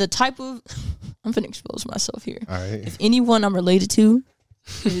 but the type of. I'm finna expose myself here. All right. If anyone I'm related to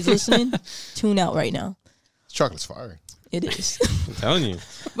is listening, tune out right now. Chocolate's fire. It is. I'm telling you.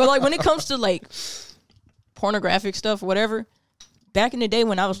 But like when it comes to like pornographic stuff, whatever, back in the day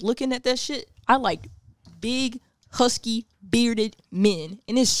when I was looking at that shit, I liked big, husky, bearded men.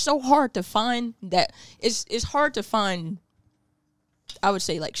 And it's so hard to find that. It's hard to find, I would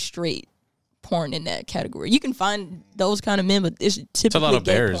say, like straight porn in that category. You can find those kind of men, but it's typically lot of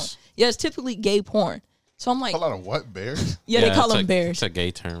gay bears. porn. Yeah, it's typically gay porn. So I'm like, A lot of what bears? yeah, they call it's them a- bears. It's a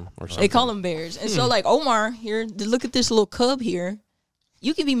gay term or something. They call them bears. And so, like, Omar here, look at this little cub here.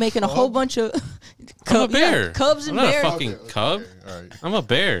 You can be making a whole bunch of I'm a bear. yeah, cubs and I'm not bears. a fucking cub. All right. I'm a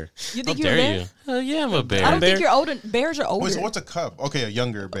bear. You How think you're a dare bear? you? Hell yeah, I'm a bear. I don't Bear? think you're older. Bears are older. Wait, so what's a cub? Okay, a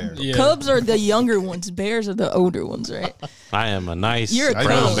younger bear. Yeah. Cubs are the younger ones. Bears are the older ones, right? I am a nice You're a I cub.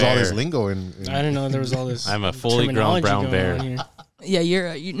 know brown there's all this bear. lingo in I didn't know there was all this. I'm a fully grown terminology brown going bear. on here. Yeah,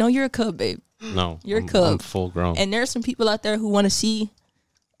 you're a cub, babe. No, You're a I'm cub. full grown. And there's some people out there who want to see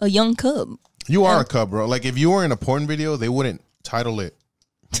a young cub. You are a cub, bro. Like if you were in a porn video, they wouldn't title it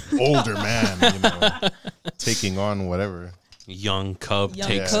older man, you know, taking on whatever. Young cub Young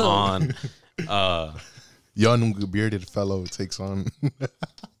takes cub. on Young bearded fellow takes on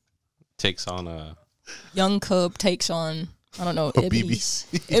a Young cub takes on, I don't know, a Ebony's.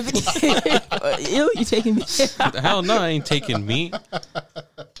 BBC. Ebony. Ew, you taking me. hell no, I ain't taking meat.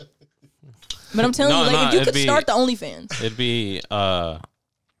 But I'm telling No, you, like, no, if you it'd could be- start the OnlyFans. It'd be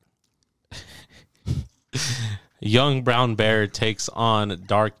young brown bear takes on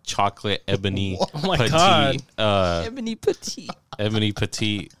dark chocolate ebony Oh my petite God. Ebony Petite. ebony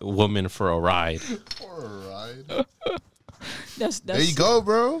petite woman for a ride. That's There you go,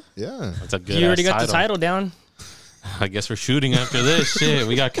 bro. Yeah. That's a good. You already ass got the title down. I guess we're shooting after this. Shit,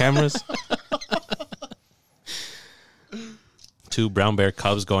 we got cameras. Two brown bear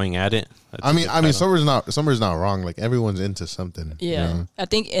cubs going at it. That's I a mean, good title. Summer's not wrong. Like everyone's into something. Yeah, you know?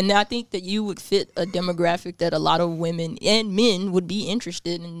 I think that you would fit a demographic that a lot of women and men would be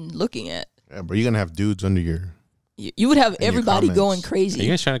interested in looking at. Yeah, bro. You're gonna have dudes under your. You would have your everybody comments. going Are you crazy.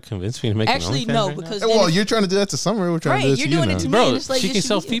 guys trying to convince me to make Actually, an OnlyFans no, right now? because Well, then you're trying to do that to Summer. We're trying Right, to do this you're to you doing it now. to me. Bro, it's like she it can should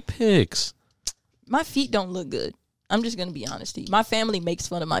sell be- feet pics. my feet don't look good. I'm just gonna be honest to you. My family makes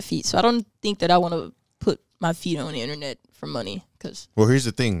fun of my feet, so I don't think that I want to put my feet on the internet for money. Because Well, here's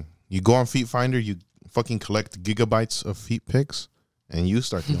the thing. You go on Feet Finder, you fucking collect gigabytes of feet pics, and you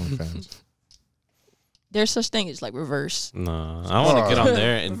start the OnlyFans. there's such thing as like reverse. No, I want to get on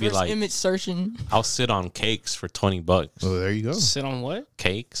there and be reverse like, image searching. I'll sit on cakes for $20. So there you go. Sit on what?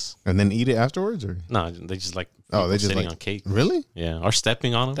 Cakes? And then eat it afterwards, or No, they just like Oh, they people just sitting like- on cake. really Yeah, or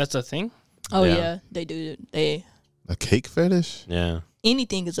stepping on them. That's a thing. Oh Yeah. yeah, they do. They a cake fetish? Yeah,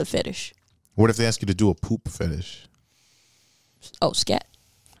 anything is a fetish. What if they ask you to do a poop fetish? Oh, scat.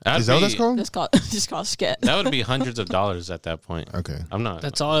 Is that what that's called? That's called just called scat. That would be hundreds of dollars at that point. Okay. I'm not.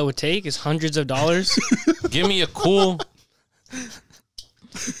 That's all it would take is hundreds of dollars. Give me a cool.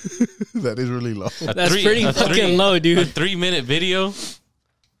 That is really low. That's pretty fucking low, A dude. 3-minute video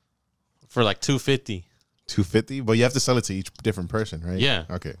for like $250. $250, but you have to sell it to each different person, right? Yeah.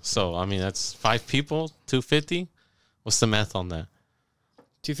 Okay. So I mean, that's 5 people, $250. What's the math on that?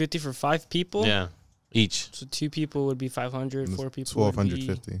 $250 for 5 people. Yeah, each. So 2 people would be 500. 4 people. would be-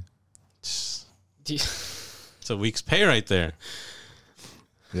 $1,250. It's a week's pay right there.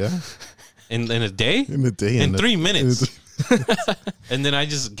 Yeah. In a day? In a day. In 3 minutes. And then I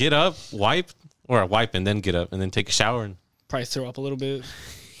just get up, wipe and then get up and then take a shower and Probably throw up a little bit.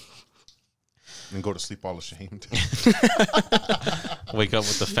 And go to sleep all ashamed. wake up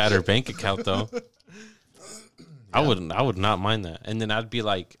with a fatter bank account though. I would not mind that. And then I'd be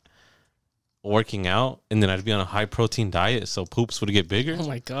like working out and then I'd be on a high protein diet so poops would get bigger. Oh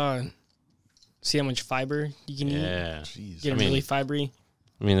my god. See how much fiber you can eat? Yeah. Jeez. Get them really fibery.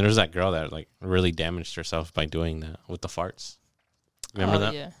 I mean, there's that girl that like really damaged herself by doing that with the farts. Remember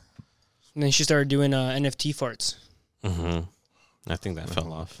that? Yeah. And then she started doing NFT farts. Mm-hmm. I think that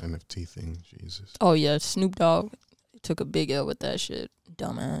fell off. NFT thing. Jesus. Oh yeah, Snoop Dogg took a big L with that shit.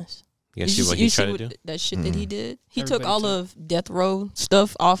 Dumbass. You guys see what he tried to do? That shit that he did. He Everybody took all of Death Row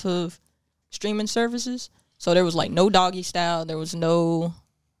stuff off of streaming services. So there was like no Doggy Style. There was no.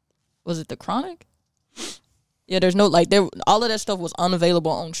 Was it The Chronic? Yeah, there's no like there. All of that stuff was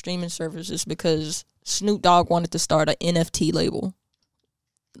unavailable on streaming services because Snoop Dogg wanted to start an NFT label,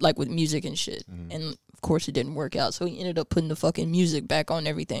 like with music and shit. And of course, it didn't work out. So he ended up putting the fucking music back on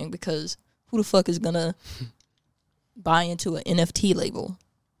everything because who the fuck is gonna buy into an NFT label?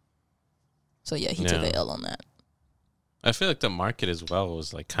 So yeah, he took Yeah. an L on that. I feel like the market as well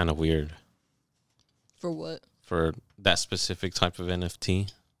was like kind of weird For what? for that specific type of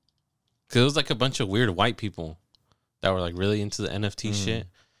NFT. Because it was like a bunch of weird white people that were like really into the NFT shit.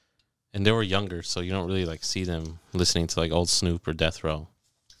 And they were younger, so you don't really like see them listening to like old Snoop or Death Row.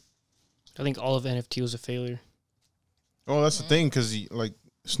 I think all of NFT was a failure. Oh, that's the thing, because like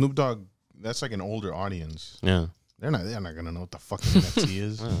Snoop Dogg, that's like an older audience. Yeah. They're not gonna know what the fucking NFT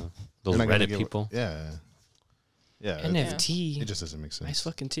is. Yeah. They're Those not gonna Reddit get- people. Yeah. Yeah. NFT. It just doesn't make sense. Nice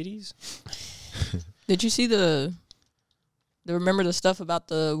fucking titties. Did you see the remember the stuff about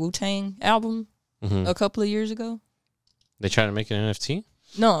the Wu-Tang album Mhm. a couple of years ago? They tried to make an NFT?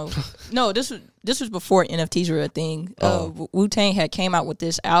 No, this was before NFTs were a thing. Wu-Tang had came out with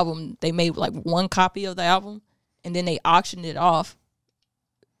this album. They made like one copy of the album, and then they auctioned it off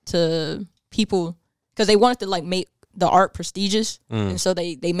to people because they wanted to like make the art prestigious, and so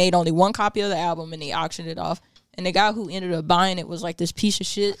they made only one copy of the album and they auctioned it off. And the guy who ended up buying it was like this piece of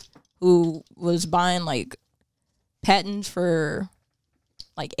shit who was buying like patents for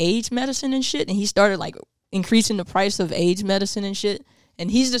like AIDS medicine and shit, and he started like increasing the price of AIDS medicine and shit. And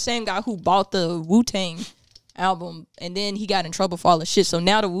he's the same guy who bought the Wu-Tang album, and then he got in trouble for all the shit. So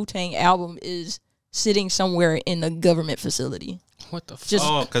now the Wu-Tang album is sitting somewhere in a government facility. What the fuck? Just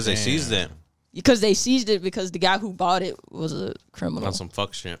Oh, because they seized it because they seized it because the guy who bought it was a criminal. on some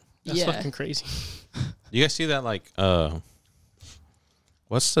fuck shit. That's yeah. fucking crazy. You guys see that like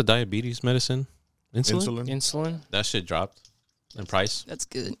what's the diabetes medicine? Insulin? Insulin. That shit dropped in price. That's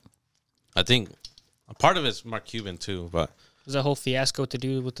good. I think a part of it's Mark Cuban too, but Was that whole fiasco to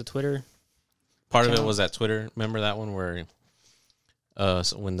do with the Twitter? part of it Account. was that Twitter. Remember that one where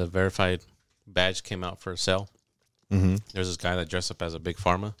so when the verified badge came out for sale, there's this guy that dressed up as a big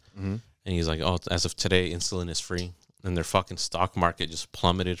pharma, and he's like, "Oh, as of today, insulin is free," and their fucking stock market just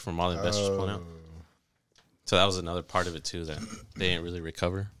plummeted from all the investors pulling out. So that was another part of it too that they didn't really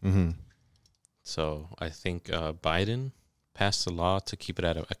recover. So I think Biden passed a law to keep it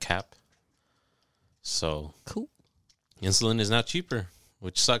at a cap. So Cool. insulin is now cheaper,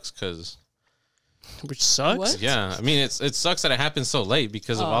 which sucks because Which sucks. What? yeah, I mean it sucks that it happened so late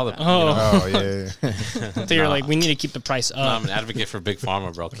because of Oh, all the. okay. You know, Oh yeah. So you're like, we need to keep the price I'm up. an advocate for big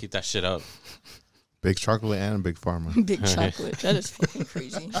pharma, bro. Keep that shit up. Big chocolate and big pharma. Big chocolate. That is fucking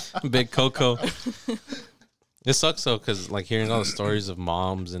crazy. Big Coco. It sucks though, because like hearing all the stories of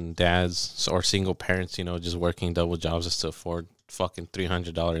moms and dads or single parents, you know, just working double jobs just to afford fucking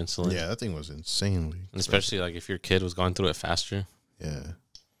 $300 insulin. Yeah, that thing was insanely. And especially like if your kid was going through it faster. Yeah.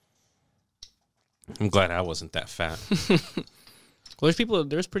 I'm glad I wasn't that fat. Well, there's people.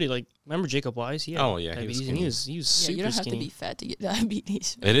 There's pretty like. Remember Jacob Wise? He had Oh, yeah, he was diabetes, and he was Yeah, super you don't have skinny. to be fat to get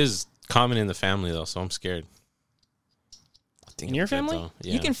diabetes. It is common in the family though, so I'm scared. I think In your I'm good, family? though.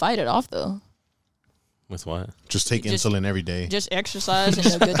 Yeah. You can fight it off though. With what? Just take Just- insulin every day. Just exercise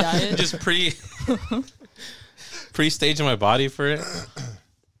and a good diet. Just pre-staging my body for it.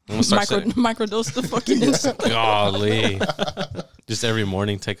 I'm gonna start Microdose the fucking insulin. Golly. Just every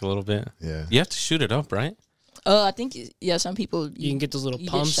morning take a little bit. Yeah. You have to shoot it up, right? I think some people You can get those little you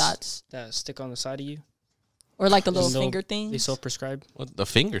get pumps shots that stick on the side of you. or like the little They'll- finger They thing. self-prescribe. What the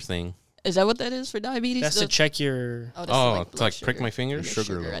finger thing? Is that what that is for diabetes? That's to check your. that's Oh, like to blood like prick sugar. my fingers? Yeah,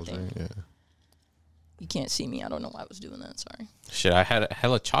 Sugar I levels, think. right? Yeah. You can't see me. I don't know why I was doing that. Sorry. Shit, I had a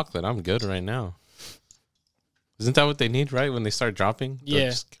hella chocolate. I'm good right now. Isn't that what they need, right? When they start dropping? They're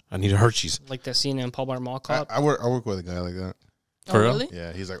Yeah. I need a Hershey's. Like that scene in Paul Bar Mall Cop. I work with a guy like that. For oh, real? really?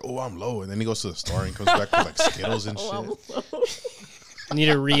 Yeah, he's like, oh, I'm low, and then he goes to the store and comes back with like Skittles and shit. Need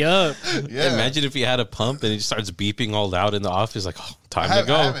to re-up. Yeah, Imagine if he had a pump and he just starts beeping all loud in the office, like, oh, time to I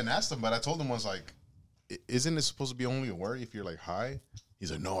go. haven't asked him, but I told him once, like, isn't it supposed to be only a worry if you're like high? He's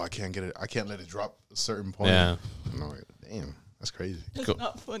like, no, I can't get it. I can't let it drop a certain point. Yeah. I'm like, damn, that's crazy. It's Go.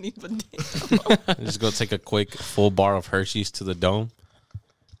 not funny, but damn. Just go take a quick full bar of Hershey's to the dome.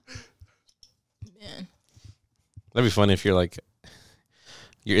 Man. That'd be funny if you're like,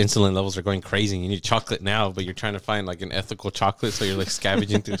 your insulin levels are going crazy and you need chocolate now, but you're trying to find like an ethical chocolate, so you're like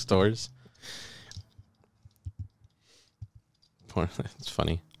scavenging through stores. It's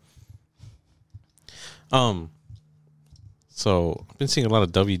funny. So I've been seeing a lot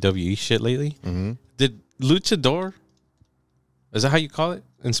of WWE shit lately. Mm-hmm. Did luchador? Is that how you call it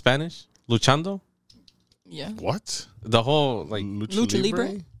in Spanish? Luchando? Yeah. What? The whole like Lucha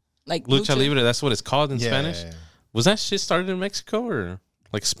Libre? Like lucha libre. That's what it's called in Yeah. Spanish. Was that shit started in Mexico or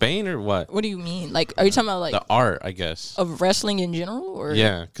like Spain or what? What do you mean? Like, are you talking about like The art, I guess. of wrestling in general, or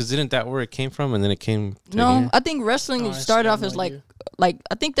Yeah, because isn't that where it came from, and then it came? To No, here? I think wrestling Honestly, started I off have as no like idea.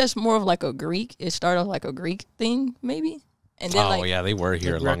 I think that's more of like a Greek. It started off like a Greek thing, maybe, and then Oh like yeah, they were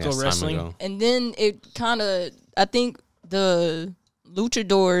here a The long ass Greco time wrestling? ago. and then it kind of I think the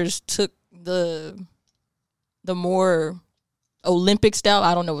luchadors took the more Olympic style.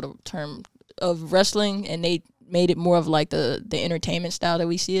 I don't know what the term of wrestling, and they made it more of like the entertainment style that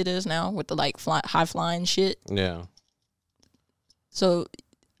we see it as now with the like high flying shit. Yeah, So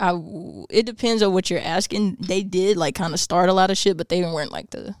it depends on what you're asking. They did like kind of start a lot of shit, but they weren't like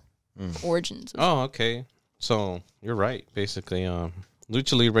the origins. Oh, okay. So you're right. Basically,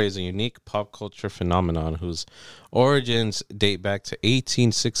 lucha libre is a unique pop culture phenomenon whose origins date back to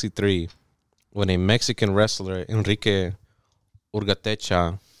 1863, when a Mexican wrestler, Enrique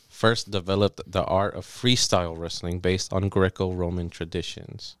Urgatecha, first developed the art of freestyle wrestling based on Greco-Roman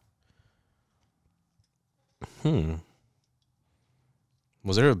traditions.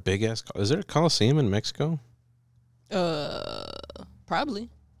 Was there a big ass? Is there a Coliseum in Mexico? Probably.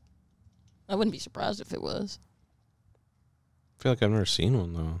 I wouldn't be surprised if it was. I feel like I've never seen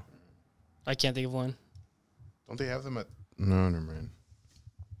one though. I can't think of one. Don't they have them at? No, never mind.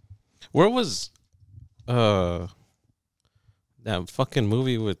 Where was that fucking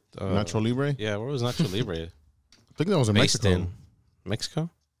movie with Nacho Libre? Yeah, where was Nacho Libre? I think that was in Based Mexico. in Mexico?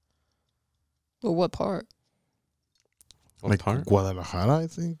 Well, what part? What Like part? Guadalajara, I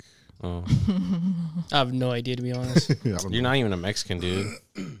think. Oh. I have no idea, to be honest. I don't You're know. not even a Mexican, dude.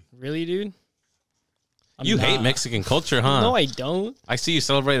 Really, dude? I'm You hate not. Mexican culture, huh? No, I don't. I see you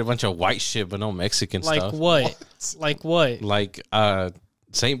celebrate a bunch of white shit, but no Mexican Like stuff. what? Like what? Like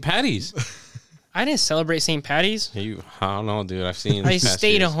St. Patty's. I didn't celebrate St. Patty's. I don't know, dude. I've seen. I these past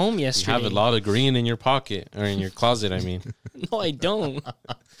stayed years. at home You yesterday. have a lot of green in your pocket or in your closet. I mean, No, I don't.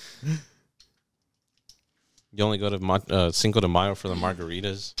 you only go to Cinco de Mayo for the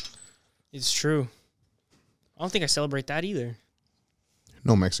margaritas. It's true. I don't think I celebrate that either.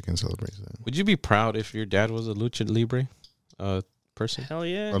 No Mexican celebrates that. Would you be proud if your dad was a lucha libre person? Hell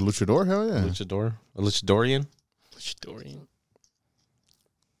yeah. A luchador? Hell yeah. Luchador? A luchadorian? Luchadorian.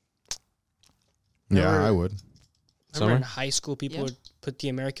 Yeah, Remember- I would. Remember Summer? in high school, people Yeah. would put the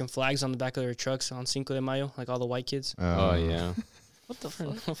American flags on the back of their trucks on Cinco de Mayo, like all the white kids. Oh, yeah. What the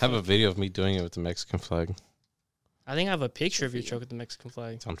fuck? I have a video of me doing it with the Mexican flag. I think I have a picture of your truck with the Mexican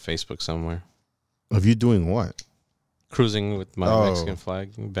flag. It's on Facebook somewhere. Of you doing what? Cruising with my Oh. Mexican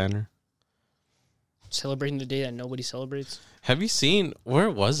flag banner. Celebrating the day that nobody celebrates. Have you seen, where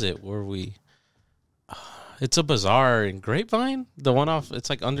was it? Where we, it's a bazaar in Grapevine. The one off, it's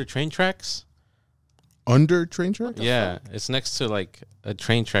like under train tracks. Under train track? Yeah, it's next to like a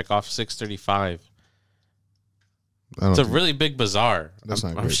train track off 635. I don't It's a think- really big bazaar. That's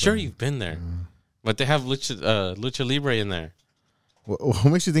I'm not great, sure though. you've been there. But they have Lucha Libre in there. What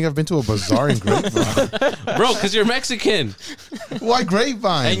makes you think I've been to a bazaar in Grapevine? Bro, because you're Mexican. Why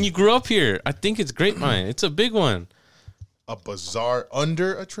Grapevine? And you grew up here. I think it's Grapevine. It's a big one. A bazaar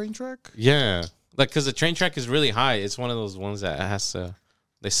under a train track? Yeah. Like, because the train track is really high. It's one of those ones that has to.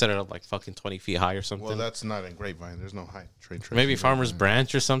 They set it up like fucking 20 feet high or something. Well, that's not in Grapevine. There's no high train track. Maybe Farmers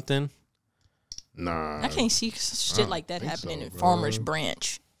Branch or something. Nah. I can't see shit like that think happening so, in bro. Farmers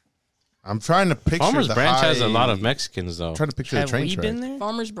Branch. I'm trying to picture Farmers the Branch has a high- lot of Mexicans though. I'm trying to picture Have the train we track. been there?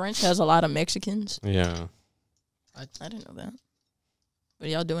 Farmers Branch has a lot of Mexicans. Yeah. I didn't know that. What are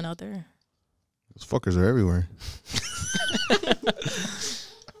y'all doing out there? Those fuckers are everywhere.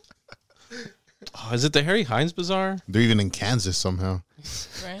 Oh, Is it the Harry Hines Bazaar? They're even in Kansas somehow.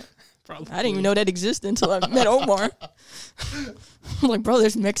 Right? Probably. I didn't even know that existed until I met Omar. I'm like, bro,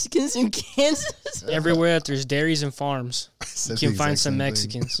 there's Mexicans in Kansas. Everywhere that there's dairies and farms, you Said can the find exact some same thing.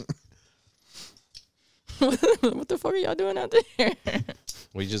 Mexicans. What the fuck are y'all doing out there?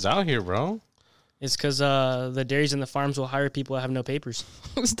 We just out here, bro. It's because the dairies and the farms will hire people that have no papers.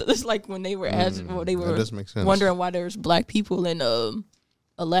 It's like when they were That does make sense. wondering why there's black people in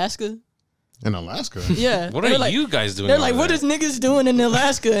Alaska. In Alaska. Yeah. What They're are like, you guys doing? They're over like, what there? is niggas doing in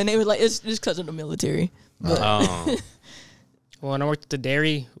Alaska? And they were like, it's just because of the military. But Oh. Well, when I worked at the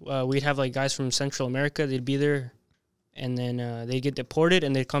dairy, we'd have like guys from Central America. They'd be there, and then they'd get deported,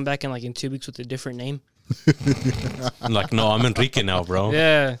 and they'd come back in 2 weeks with a different name. I'm like, no, I'm Enrique now, bro.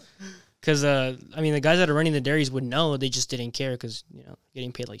 Yeah, because the guys that are running the dairies would know. They just didn't care because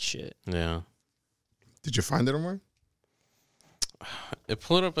getting paid like shit. Yeah. Did you find it, Omar? It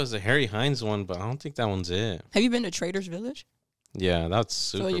pulled up as a Harry Hines one, but I don't think that one's it. have you been to Trader's Village? Yeah, that's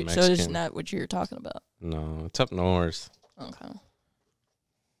super So Mexican. it's not what you're talking about. No, it's up north. Okay.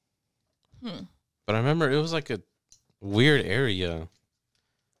 But I remember it was like a weird area.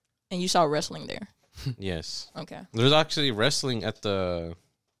 And you saw wrestling there. Yes. Okay. There's actually wrestling at the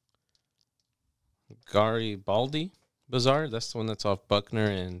Garibaldi Bazaar. That's the one that's off Buckner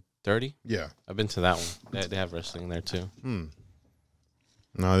and 30. Yeah. I've been to that one. They have wrestling there too.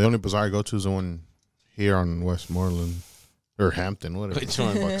 No, the only bazaar I go to is the one here on Westmoreland. Or Hampton, whatever. Which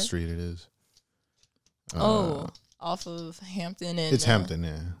one? Fuck street it is. Off of Hampton and It's Hampton,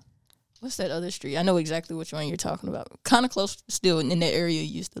 yeah. what's that other street? I know exactly which one you're talking about. Kind of close, still in the area you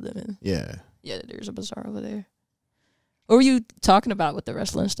used to live in. Yeah. Yeah, there's a bazaar over there. What were you talking about with the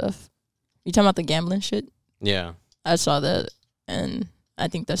wrestling stuff? You talking about the gambling shit? Yeah. I saw that, and I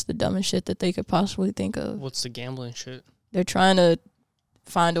think that's the dumbest shit that they could possibly think of. What's the gambling shit? They're trying to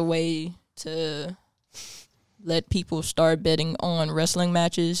find a way to let people start betting on wrestling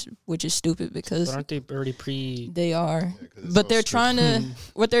matches, which is stupid because But aren't they already pre? they are. it's But so they're strict. trying to,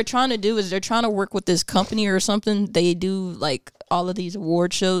 what they're trying to do is they're trying to work with this company or something. They do like all of these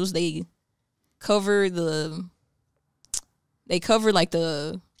award shows. They cover like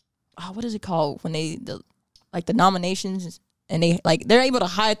the, what is it called when the nominations, and they're able to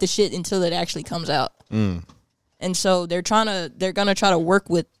hide the shit until it actually comes out. And so they're gonna try to work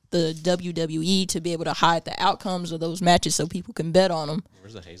with the WWE to be able to hide the outcomes of those matches so people can bet on them.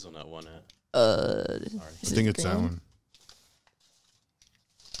 Where's the hazelnut one at? I think it's that one.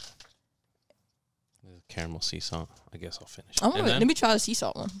 Caramel sea salt. I guess I'll finish. Let me try the sea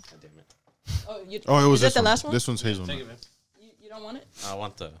salt one. God damn it. Oh, it was is this that the one. last one? This one's Take hazelnut. it, man. You don't want it? I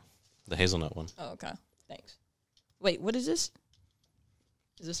want the hazelnut one. Oh, okay. Thanks. Wait, what is this?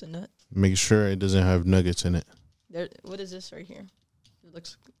 Is this a nut? Make sure it doesn't have nuggets in it. What is this right here? It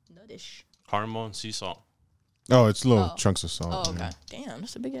looks nuttish. Caramel and sea salt. Oh, it's little Oh. chunks of salt. Oh, okay. yeah. Damn,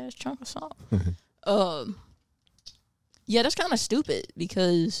 that's a big ass chunk of salt. Yeah, that's kind of stupid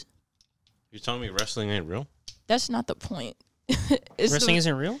because You're telling me wrestling ain't real? that's not the point. Wrestling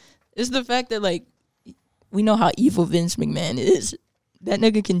isn't real. It's the fact that like we know how evil Vince McMahon is. That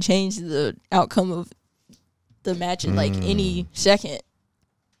nigga can change the outcome of the match in like any second.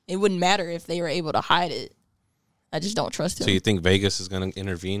 It wouldn't matter if they were able to hide it. I just don't trust him. So you think Vegas is going to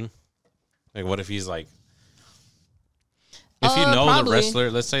intervene? Like, what if he's like, if you know probably. the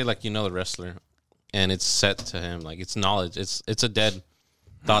wrestler, let's say like you know the wrestler, and it's set to him, like it's knowledge, it's a dead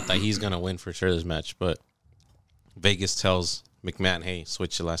thought that he's going to win for sure this match, but Vegas tells McMahon, hey,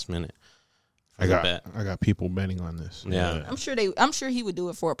 switch the last minute. I bet. got people betting on this. Yeah. I'm sure he would do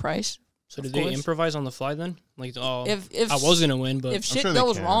it for a price. So did Of they course. improvise on the fly then? Like, If I was gonna win, but if shit sure they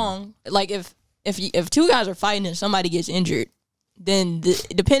goes can. wrong, like if two guys are fighting and somebody gets injured, then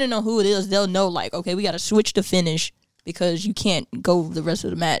depending on who it is, they'll know like, okay, we got to switch the finish because you can't go the rest of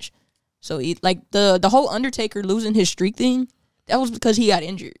the match. So the whole Undertaker losing his streak thing, that was because he got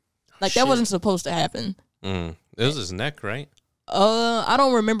injured. Like that shit. wasn't supposed to happen. It was his neck, right? I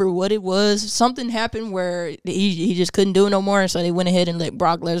don't remember what it was. Something happened where he just couldn't do it no more, and so they went ahead and let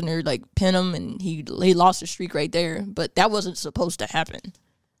Brock Lesnar like pin him, and he lost the streak right there. But that wasn't supposed to happen.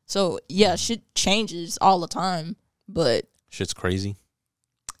 So yeah, shit changes all the time. But Shit's crazy.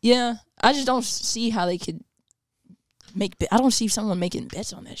 Yeah, I just don't see how they could I don't see someone making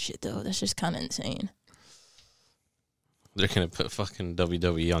bets on that shit though. That's just kind of insane. They're gonna put fucking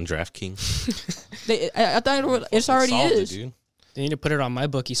WWE on DraftKings. I thought it's already Solved is. it, dude. They need to put it on my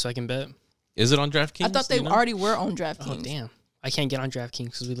bookie so I can bet. Is it on DraftKings? I thought they already were on DraftKings. Oh damn! I can't get on DraftKings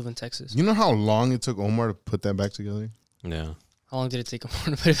because we live in Texas. You know how long it took Omar to put that back together? Yeah. How long did it take him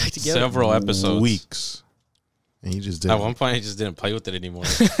to put it back together? Several episodes. Weeks. And he just did At it. one point, I just didn't play with it anymore.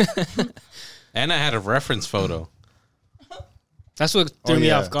 And I had a reference photo. That's what threw me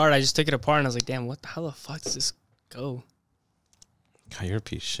yeah. off guard. I just took it apart and I was like, damn, how the fuck does this go? God, you're a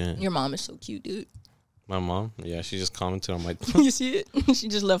piece of shit. Your mom is so cute, dude. My mom? Yeah, she just commented on my... You see it? She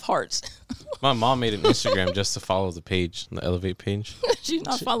just left hearts. My mom made an Instagram just to follow the page, the Elevate page. She's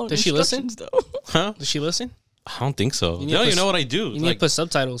not following Does she listen? instructions, though. Huh? Does she listen? I don't think so. You They need don't to even know what I do. You need Like, to put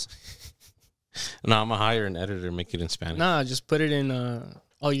subtitles. no, I'm going to hire an editor and make it in Spanish. Nah, just put it in.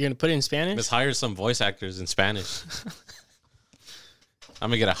 Oh, you're gonna put it in Spanish? Let's hire some voice actors in Spanish. I'm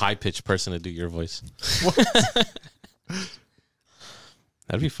going to get a high-pitched person to do your voice.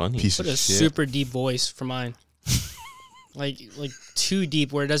 That'd be funny. Piece Put of a shit. super deep voice for mine. like too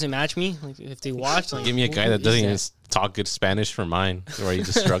deep where it doesn't match me. Like if they watch, like Give me a guy who that is doesn't even talk good Spanish for mine, where he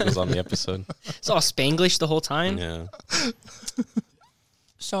just struggles on the episode. It's all Spanglish the whole time. Yeah.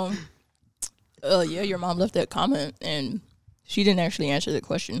 So, yeah, your mom left that comment, and she didn't actually answer the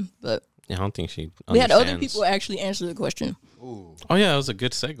question, but Yeah, I don't think she we had other understands. people actually answer the question. Ooh. Oh, yeah, that was a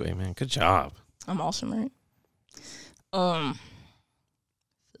good segue, man. Good job. I'm awesome, right? Fuck.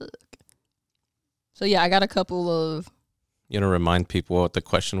 So yeah, I got a couple of. You want to remind people what the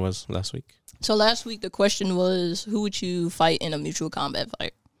question was last week? So last week the question was, who would you fight in a mutual combat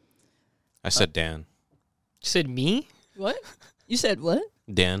fight? I said Dan. You said me? What? You said what?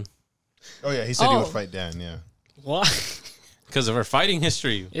 Dan. Oh, yeah. He said he would Oh. fight Dan, yeah. What? Because of our fighting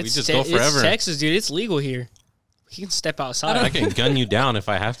history. We just Te- go forever. It's Texas, dude. It's legal here. We can step outside. I can gun you down if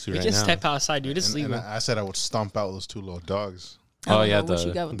I have to we right can now. step outside, dude. It's And legal. I said I would stomp out those two little dogs. I Oh, don't yeah, know what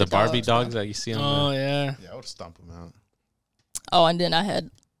you got with the Barbie dogs, dogs man. that you see on Oh yeah. Yeah, I would stomp them out. Oh, and then I had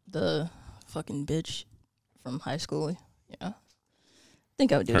the fucking bitch from high school. Yeah. I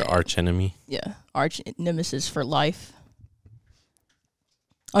think I would do her that. arch enemy. Yeah. Arch nemesis for life.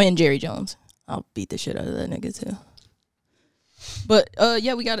 Oh, and Jerry Jones. I'll beat the shit out of that nigga too. But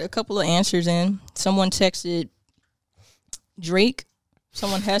yeah, we got a couple of answers in. Someone texted Drake.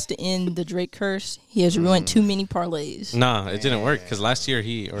 Someone has to end the Drake curse. He has ruined too many parlays. Nah, it didn't work because last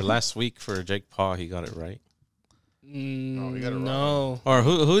week for Jake Paul, he got it right. you got it wrong. No. Or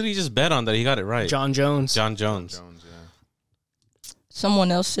who did he just bet on that he got it right? John Jones. John Jones. Jones, yeah.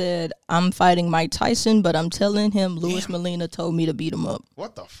 Someone else said, I'm fighting Mike Tyson, but I'm telling him Louis Molina told me to beat him up.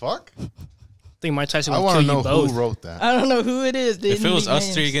 What the fuck? I think Mike Tyson I would want kill to know you both. who wrote that. I don't know who it is. If it was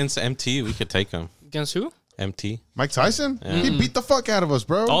us three against MT, we could take him. Against who? MT. Mike Tyson? Yeah. He beat the fuck out of us,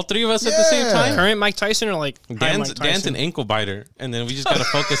 bro. All three of us at the same Yeah. time? Current Mike Tyson or like high Dan's Mike Tyson? an ankle biter, and then we just got to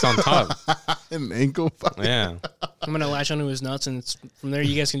focus on top. An ankle fight. Yeah. I'm gonna latch onto his nuts, and from there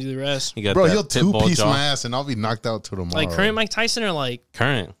you guys can do the rest. You got Bro, that he'll pit bull two-piece jaw. my ass and I'll be knocked out till tomorrow. Like current Mike Tyson or like,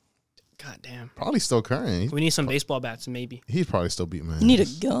 Current. goddamn, Probably still current. we need some baseball bats maybe. He'd probably still beat my ass. You need a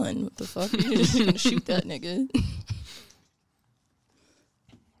gun. What the fuck? You're just gonna shoot that nigga.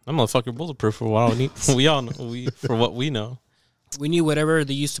 That motherfucker bulletproof for what I need. We all know. For what we know. We need whatever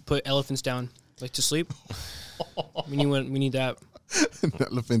they used to put elephants down, like to sleep. We need that. An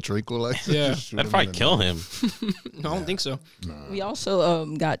elephant tranquilizer. Yeah. Just shoot That'd him probably in the kill nose. him. No, I don't think so. We also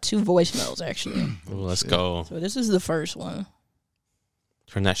got 2 voicemails actually. Ooh, let's go. So this is the first one.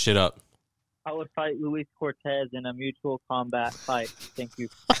 Turn that shit up. I would fight Luis Cortez in a mutual combat fight. Thank you.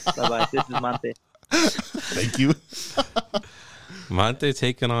 Bye-bye. This is Monte. Thank you. Monte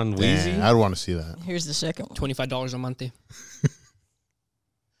taking on Wheezy. I'd want to see that. Here's the second one. $25 a month.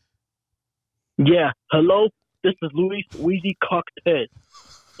 Yeah. Hello? This is Luis Wheezy Cortez.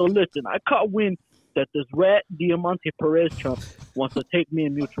 So listen, I caught wind that this rat Diamante Perez chump wants to take me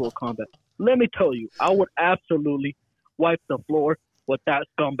in mutual combat. Let me tell you, I would absolutely wipe the floor with that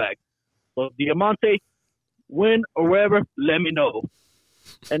scumbag. So Diamante, win or wherever, let me know.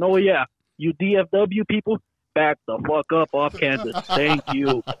 And oh yeah, you DFW people, back the fuck up off Kansas. Thank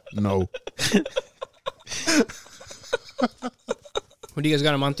you. No. What do you guys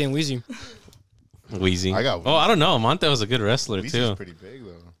got on Monte and Weezy? Wheezy. I got Oh, I don't know. Monte was a good wrestler, He's too. pretty big,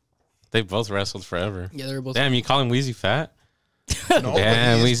 though. They both wrestled forever. Yeah, they were both. Damn, you call him Wheezy fat? No,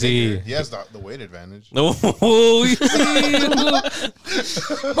 Damn, but he is Weezy. bigger. He has the weight advantage. No.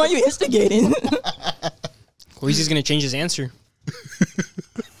 Why are you instigating? Weezy's gonna change his answer.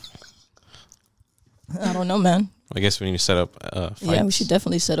 I don't know, man. I guess we need to set up fights. Yeah, we should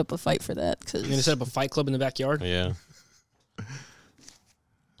definitely set up a fight for that. You're gonna set up a fight club in the backyard. Yeah.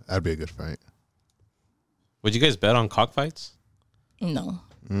 That'd be a good fight. Would you guys bet on cockfights? No.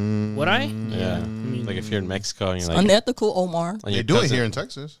 Would I? Yeah. Like if you're in Mexico and you're like Unethical, Omar. and They your do it cousin- here in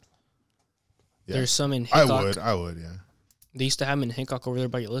Texas. Yeah. There's some in I Hancock. would, yeah. They used to have them in Hancock over there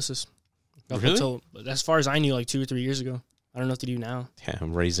by Ulysses. Up Really? until, as far as I knew, like 2 or 3 years ago. I don't know if they do now. Yeah,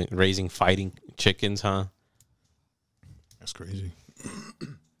 I'm raising fighting chickens, huh? That's crazy.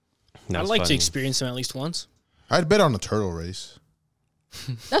 I'd like to experience them at least once. I'd bet on a turtle race.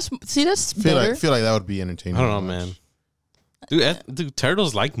 That's Feel better. like that would be entertaining. I don't know, to watch. man. Do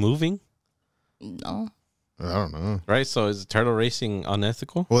turtles like moving? No. I don't know. Right? So is turtle racing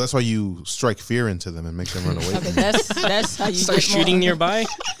unethical? Well, that's why you strike fear into them and make them run away. Okay, From you. that's how you Start get more- shooting nearby.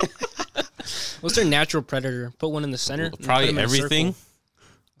 What's their natural predator? Put one in the center. and put Probably 'em in a everything. circle.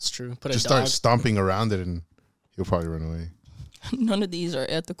 That's true. Put Just a dog. start stomping around it, and he'll probably run away. None of these are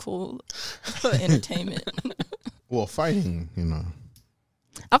ethical for entertainment. Well, fighting,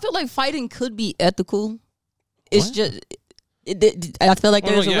 I feel like fighting could be ethical. It's What? just. I feel like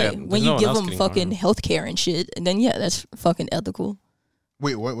Well, there's yeah, a way there's when no you one give else them getting fucking harmed. health care and shit, and then yeah, that's fucking ethical.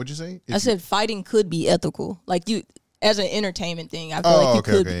 Wait, what'd you say? I said fighting could be ethical, like you as an entertainment thing. I feel like you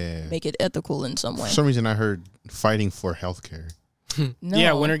could yeah. make it ethical in some way. For some reason, I heard fighting for healthcare. No.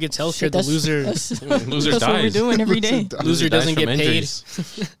 Yeah, winner gets health care. Shit, The loser Loser that's what we're dies. doing every day. loser dies doesn't from get paid.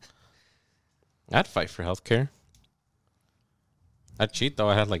 injuries. I'd fight for healthcare. I'd cheat though.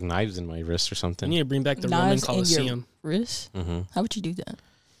 I had like knives in my wrist or We something. need to bring back the Roman Knives in your Coliseum. wrist. Mm-hmm. How would you do that?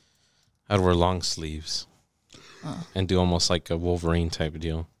 I'd wear long sleeves and do almost like a Wolverine type of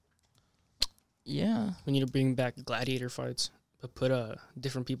deal. Yeah. We need to bring back gladiator fights, but put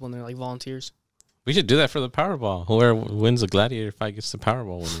different people in there, like volunteers. We should do that for the Powerball. Whoever wins the gladiator fight gets the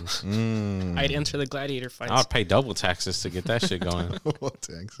Powerball winnings. I'd enter the gladiator fights. I'll pay double taxes to get that shit going.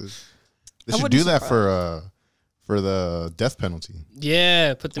 Texas. They I should wouldn't do that for the death penalty.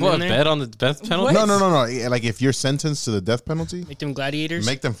 Yeah, put them What, in there. bet on the death penalty? What? No. Like if you're sentenced to the death penalty, Make them gladiators.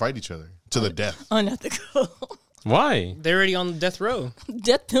 make them fight each other to the death. Unethical. Why? They're already on the death row.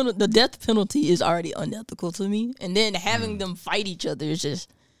 The death penalty is already unethical to me, and then Mm. having them fight each other is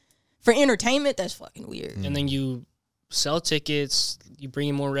just for entertainment. That's fucking weird. And then you sell tickets. You bring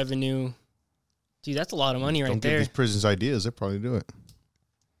in more revenue. Dude, that's a lot of money right Don't give there. these prisons ideas; they'll probably do it.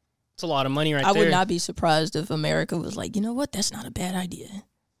 It's a lot of money right I there. would not be surprised if America was like, you know what, that's not a bad idea,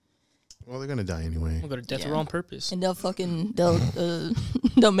 Well, they're gonna die anyway. We'll go to death Yeah. row on purpose. and they'll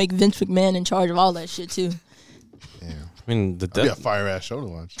make Vince McMahon in charge of all that shit too. Yeah, I mean, the that'd be a death. fire ass show to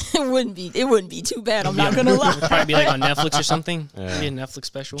watch. It wouldn't be too bad. I'm not gonna lie. Probably be like on Netflix or something. Yeah. Be a Netflix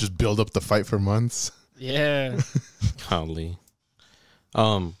special. Just build up the fight for months. Yeah. Golly.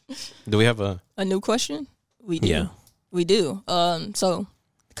 Do we have a? A new question? We do. Yeah. We do. So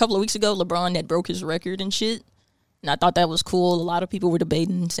a couple of weeks ago, LeBron had broke his record and shit. And I thought that was cool. A lot of people were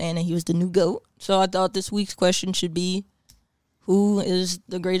debating, saying that he was the new GOAT. So I thought this week's question should be, who is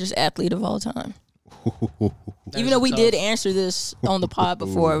the greatest athlete of all time? Even though we did answer this on the pod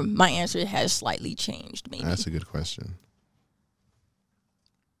before, my answer has slightly changed, maybe. That's a good question.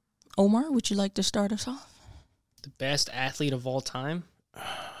 Omar, would you like to start us off? The best athlete of all time.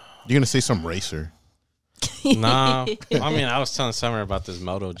 You're gonna say some racer. Nah. I mean, I was telling Summer about this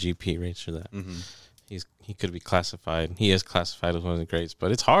MotoGP racer that he could be classified. He is classified as one of the greats,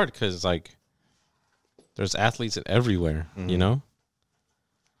 but it's hard because like there's athletes everywhere. You know.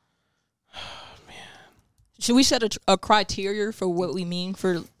 Should we set a criteria for what we mean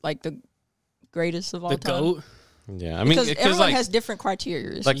for like the greatest of all The time? GOAT. Yeah, I mean, Because because everyone like has different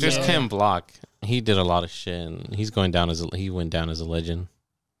criteria. like there's Yeah. Ken Block. He did a lot of shit, and he went down as a legend.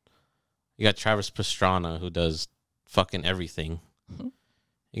 You got Travis Pastrana, who does fucking everything.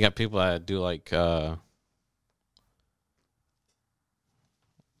 You got people that do like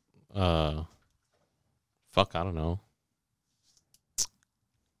fuck, I don't know.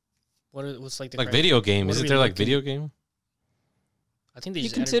 What's like the Like criteria? video game. What Is are it we there like looking- video game? I think they You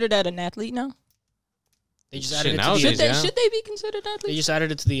just added, consider that an athlete now? they just Shit, added it to nowadays, the Should they, yeah. should they be considered they athletes? just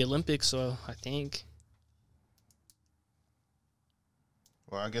added it to the Olympics, so I think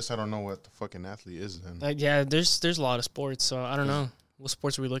Well, I guess I don't know what the fucking athlete is then. yeah, there's a lot of sports, so I don't know what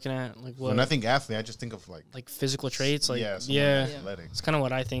sports are we looking at. Like what When I think athlete, I just think of like physical traits, like someone yeah. athletic. It's kind of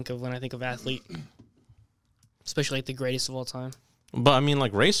what I think of when I think of athlete, especially like the greatest of all time. But I mean,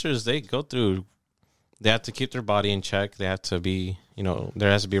 like racers, they go through. They have to keep their body in check. They have to be,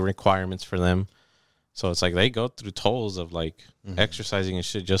 there has to be requirements for them. So it's like they go through tolls of like exercising and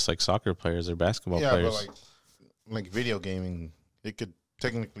shit, just like soccer players or basketball Yeah, players. but like video gaming, it could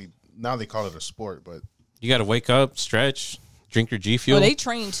technically now they call it a sport, but You got to wake up, stretch, drink your G Fuel. Well, they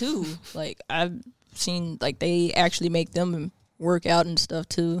train too. Like I've seen, like they actually make them work out and stuff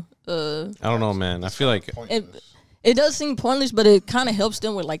too. I don't know, man. I feel like It does seem pointless, but it kind of helps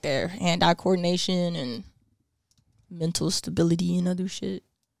them with like their hand-eye coordination and mental stability and other shit.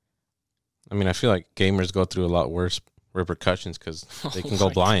 I mean, I feel like gamers go through a lot worse repercussions because they can go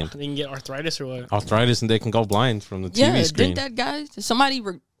blind. They can get arthritis or what? Arthritis, and they can go blind from the TV screen. Didn't that guy? Somebody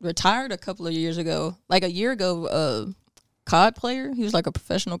retired a couple of years ago. Like a year ago, COD player. He was like a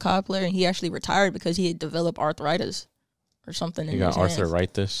professional COD player, and he actually retired because he had developed arthritis or something. You got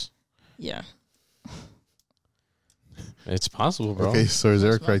arthritis. Yeah. It's possible, bro. Okay, so is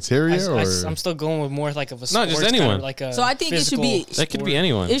there a criteria, or I'm still going with more like of a No, sports just anyone. kind of like a So I think it should be- That could be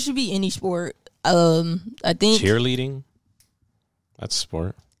anyone. It should be any sport. I think Cheerleading. That's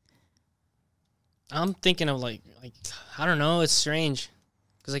sport. I'm thinking of like I don't know. It's strange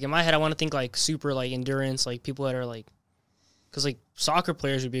because like in my head I want to think like super like endurance, like people that are like because like soccer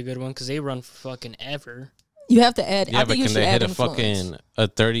players would be a good one because they run for fucking ever. you have to add. Yeah, I but think you can should they add hit a influence.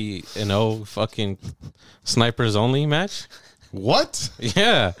 fucking 30-0 fucking snipers only match? what?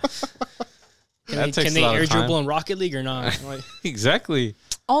 Yeah. Can That takes they a lot of air time. dribble in Rocket League or not? Like, Exactly.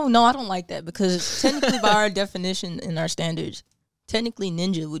 Oh no, I don't like that because technically, by our definition and our standards, technically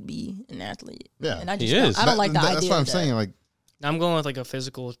Ninja would be an athlete. Yeah. and I He just is. I don't like the idea. That's what I'm of that. saying. Like, I'm going with like a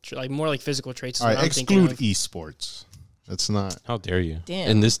physical, like more like physical traits. is all what right, I'm thinking exclude of. esports. That's not How dare you? Damn.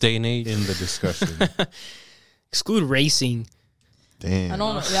 In this day and age. in the discussion. Exclude racing. Damn. I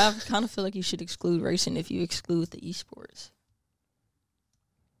don't know. Yeah, I kind of feel like you should exclude racing if you exclude the esports.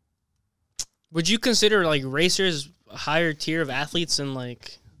 Would you consider like racers a higher tier of athletes than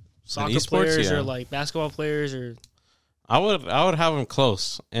like soccer esports? players Yeah. or like basketball players or? I would have them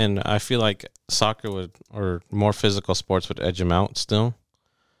close, and I feel like soccer would or more physical sports would edge them out still,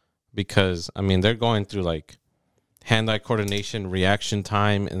 because I mean they're going through like hand-eye coordination, reaction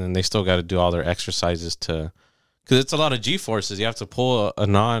time, and then they still got to do all their exercises to, because it's a lot of G forces. You have to pull a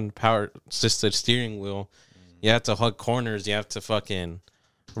non-power assisted steering wheel. You have to hug corners. You have to fucking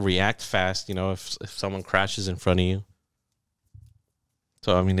react fast. You know, if someone crashes in front of you.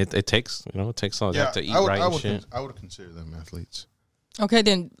 So I mean, it takes a lot. You have to eat right and shit. I would consider them athletes. Okay,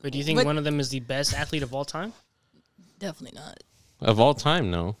 then. But do you think but one of them is the best athlete of all time? Definitely not. Of all time,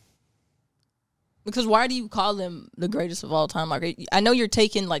 no. Because why do you call them the greatest of all time? Like, I know you're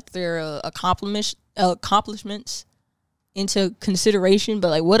taking like their accomplishments into consideration, but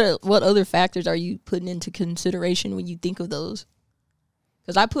like, what other factors are you putting into consideration when you think of those?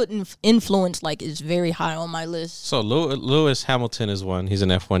 Because I put influence like is very high on my list. So Lewis Hamilton is one. He's an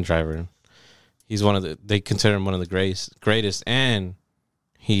F1 driver. He's they consider him one of the greatest, and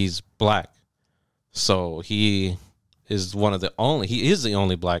he's black. So he is the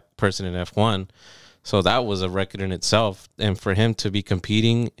only black person in F1. So that was a record in itself. And for him to be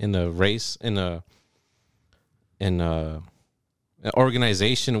competing in a race in a an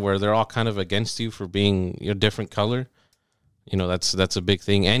organization where they're all kind of against you for being your different color, you know, that's a big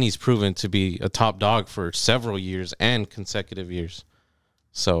thing. And he's proven to be a top dog for several years and consecutive years.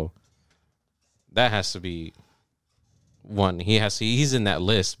 So that has to be one. He's in that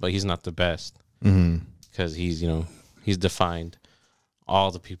list, but he's not the best because he's defined all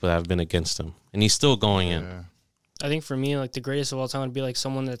the people that have been against him, and he's still going in. I think for me, like the greatest of all time would be like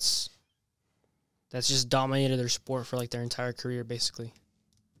someone that's just dominated their sport for like their entire career, basically.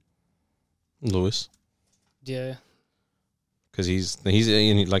 Lewis, Yeah. because he's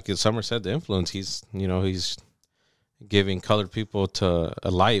like Summer said, the influence. He's giving colored people to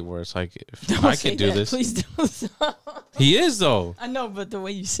a light where it's like, if I could do this, Please don't. he is though. I know, but the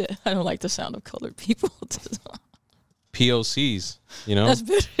way you said, I don't like the sound of colored people. POCs, you know. That's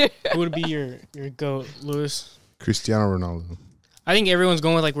better. Who would be your GOAT, Lewis? Cristiano Ronaldo. I think everyone's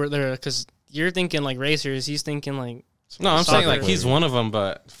going with like where they're because you're thinking like racers. He's thinking like No, I'm saying soccer. like he's one of them,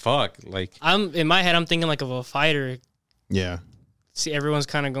 but fuck, like I'm in my head. I'm thinking like of a fighter. Yeah. See, everyone's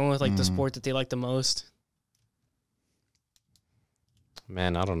kind of going with like the sport that they like the most.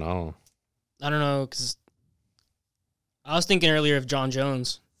 man, I don't know. I don't know because I was thinking earlier of John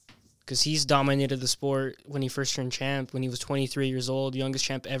Jones because he's dominated the sport when he first turned champ when he was 23 years old, youngest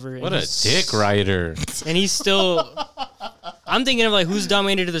champ ever. What and a dick rider. And he's still. I'm thinking of like who's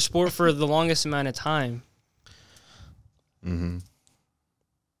dominated the sport for the longest amount of time.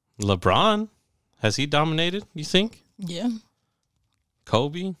 LeBron, has he dominated? You think? Yeah.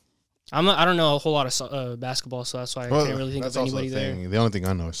 Kobe? I don't know a whole lot of basketball, so that's why I can't really think of anybody there. The only thing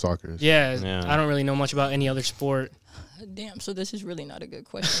I know is soccer. Yeah, I don't really know much about any other sport. Damn, so this is really not a good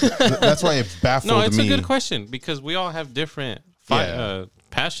question. That's why it baffled me. No, it's a good question because we all have different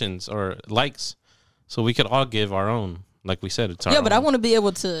passions or likes. So we could all give our own. Like we said, it's our Yeah, own. but I want to be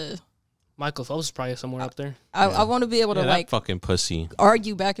able to. Michael Phelps is probably somewhere up there. I want to be able to that like fucking pussy.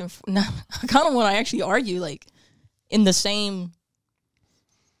 argue back and forth. No, I kind of want to actually argue like in the same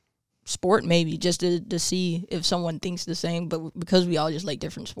sport, maybe just to see if someone thinks the same. But because we all just like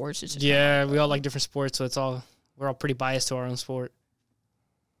different sports, it's just Yeah, we all like different sports, so we're all pretty biased to our own sport.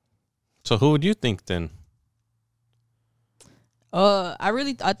 So who would you think then? I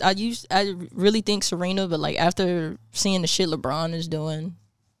really think Serena, but like after seeing the shit LeBron is doing,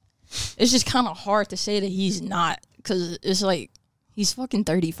 it's just kind of hard to say that he's not, because it's like he's fucking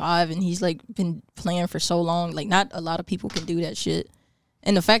 35 and he's like been playing for so long. Like not a lot of people can do that shit,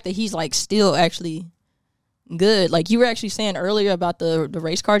 and the fact that he's like still actually good. Like you were actually saying earlier about the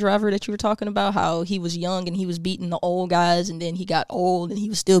race car driver that you were talking about, how he was young and he was beating the old guys, and then he got old and he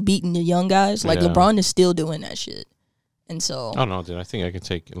was still beating the young guys. Like Yeah. LeBron is still doing that shit. And so, I don't know, dude. I think I could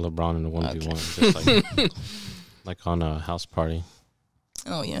take LeBron in a 1v1, just like like on a house party.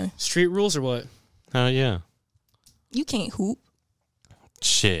 oh yeah, Street rules or what? Yeah. you can't hoop.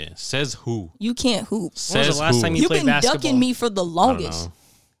 Shit. Says who? You can't hoop. When was Says the last who? time you You've played been basketball? ducking me for the I don't longest. know.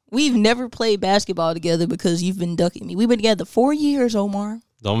 We've never played basketball together because you've been ducking me. We've been together 4 years, Omar.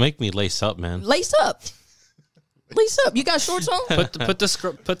 Don't make me lace up, man. Lace up. Lace up. You got shorts on? Put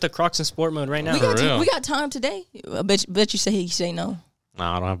the Crocs in sport mode right now. We got real. we got time today. I bet you say no.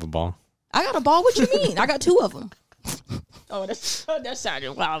 Nah, I don't have a ball. I got a ball. What you mean? I got 2 of them. Oh, that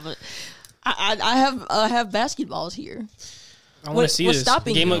sounded wild, but I have basketballs here. I want to see what's this.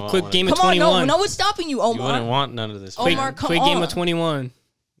 stopping Game you? of quick game of Come on, 21. no, what's stopping you, You wouldn't Omar? want none of this. Omar, man. come quick on. game of 21.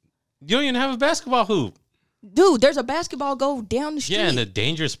 You don't even have a basketball hoop. Dude, there's a basketball goal down the street. Yeah, in a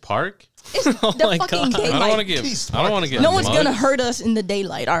dangerous park. It's the my fucking God. I don't want to daylight. get. I don't want to get. No one's mugged. gonna hurt us in the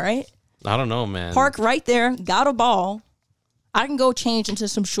daylight, all right? I don't know, man. Park right there, got a ball. I can go change into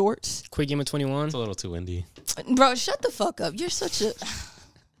some shorts. Quick game of 21. It's a little too windy. Bro, shut the fuck up. You're such a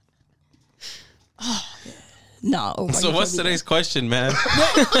No. Oh my So God, what's be today's question, man?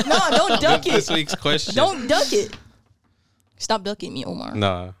 No, don't duck This it. week's question. Don't duck it. Stop ducking me, Omar.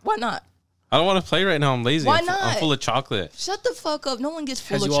 Nah, Why not? I don't want to play right now. I'm lazy. Why I'm not? full of chocolate. Shut the fuck up. No one gets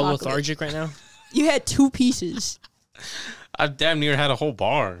full Has of you all chocolate. lethargic right now? You had 2 pieces. I've damn near had a whole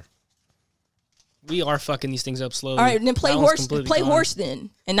bar. We are fucking these things up slowly. All right, then play That one's horse. completely Play gone. horse then,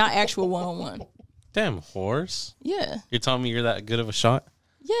 and not actual 1-on-1. Damn horse. Yeah. You're telling me you're that good of a shot?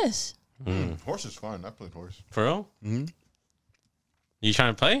 Yes. Horse is fun. I played horse. For real? Mm-hmm. You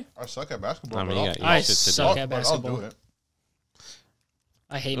trying to play? I suck at basketball. I mean, but you I'll- got I shit to suck do. at but basketball. I'll do it.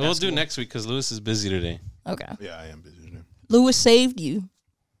 I hate We'll basketball. do next week because Lewis is busy today. Okay. Yeah, I am busy today. Lewis saved you.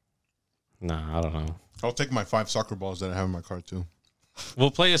 Nah, I don't know. I'll take my 5 soccer balls that I have in my car too.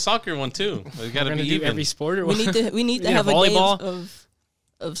 We'll play a soccer one too. We got We're to gonna be do even. every sport or We what? need to We have a volleyball? day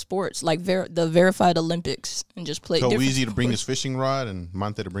of sports like the verified Olympics and just play. So different easy to bring his sports. fishing rod and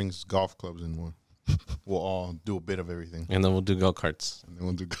Monte to bring his golf clubs in one. We'll all do a bit of everything. And then we'll do go karts. And then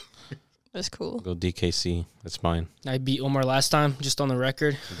we'll do That's cool. Go DKC. That's mine. I beat Omar last time, just on the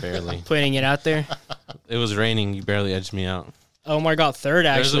record, Barely. putting it out there. It was raining. You barely edged me out. Omar got third,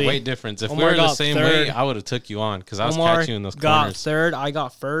 There's actually. a weight difference. If we Omar were the got same third. weight, I would have took you on because I was Omar catching you in those got corners. third, I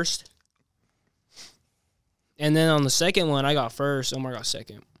got first. And then on the second one, I got first, Omar got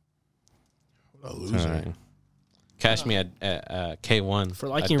second. a All loser. right. Catch me at K1. For I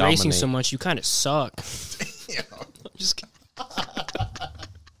liking racing dominate. so much, you kind of suck. Just kidding.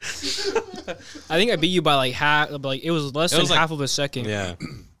 I think I beat you by like half. Like it was less It than was like- half of a second. Yeah.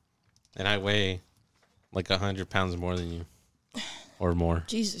 And I weigh like 100 pounds more than you. Or more.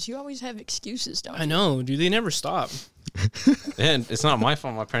 Jesus, you always have excuses, don't I you? know, dude. They never stop. And it's not my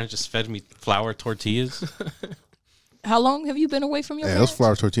fault. My parents just fed me flour tortillas. How long have you been away from your Yeah, parents? those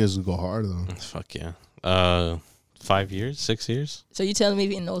flour tortillas go hard though. Fuck yeah. 5 years? 6 years? So you telling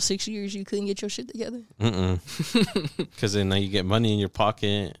me in those 6 years you couldn't get your shit together? Because then now you get money in your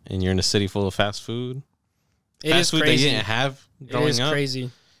pocket and you're in a city full of fast food. It Fast is food crazy. they didn't have It growing is up.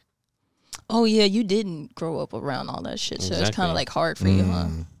 crazy. Oh yeah, you didn't grow up around all that shit, so it's Exactly. kind of like hard for you, huh?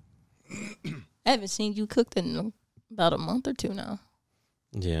 I haven't seen you cooked in about a month or 2 now.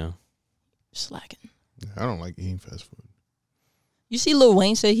 Yeah. Slacking. I don't like eating fast food. You see, Lil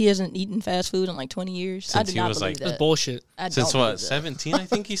Wayne said he hasn't eaten fast food in like 20 years. I Since did he not was, believe like- That's that. bullshit. I Since don't what, believe that. 17, I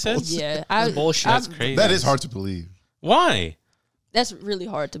think he said? Yeah, That's bullshit. That's crazy. That is hard to believe. Why? That's really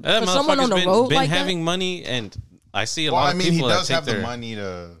hard to That for someone on the motherfucker's road been like having money, and I see a Well, lot I of mean, he people that does take have the their money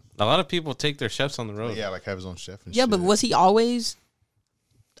to, A lot of people take their chefs on the road. yeah, like have his own chef and that. Yeah, shit. but was he always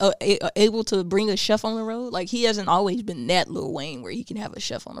able to bring a chef on the road? Like he hasn't always been that Lil Wayne where he can have a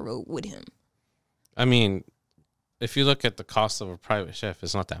chef on the road with him. I mean, if you look at the cost of a private chef,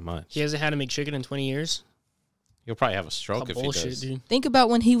 it's not that much. He hasn't had to make chicken in 20 years. He'll probably have a stroke if Bullshit, he does. dude. Think about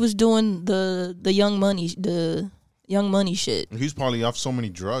when he was doing the Young Money shit. He's probably off so many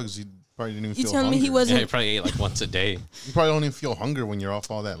drugs. He probably didn't even You feel telling me hunger. he wasn't? Yeah, he probably ate like once a day. You probably don't even feel hunger when you're off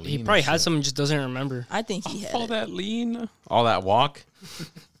all that lean. He and probably had shit. some and just doesn't remember. I think he had All it. that lean, all that walk.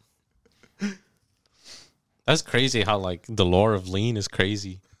 That's crazy how like the lore of lean is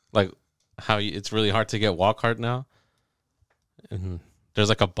crazy. Like how it's really hard to get walk hard now. And there's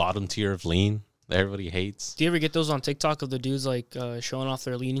like a bottom tier of lean that everybody hates. Do you ever get those on TikTok of the dudes like showing off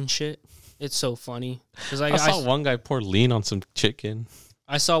their lean and shit? It's so funny. Cause I saw one guy pour lean on some chicken.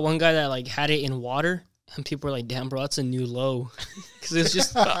 I saw one guy that like had it in water, and people were like, "Damn, bro, that's a new low," because it's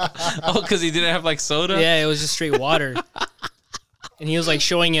just Oh, because he didn't have like soda? yeah, it was just straight water. And he was like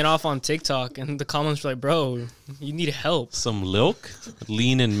showing it off on TikTok, and the comments were like, "Bro, you need help." Some milk?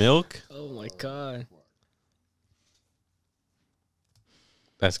 Lean and milk? Oh my god!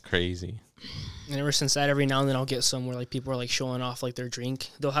 That's crazy. And ever since that, every now and then I'll get some where like people are like showing off like their drink.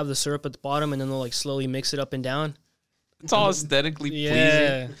 They'll have the syrup at the bottom, and then they'll like slowly mix it up and down. It's all aesthetically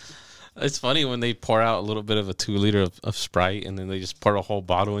Yeah, pleasing. It's funny when they pour out a little bit of a 2 liter of Sprite, and then they just pour a whole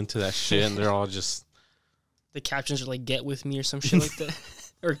bottle into that shit, and they're all just... the captions are like "Get with me" or some shit like that,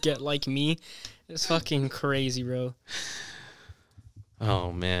 or "Get like me." It's fucking crazy, bro.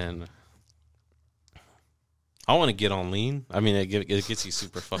 Oh, man. I want to get on lean. I mean, it gets you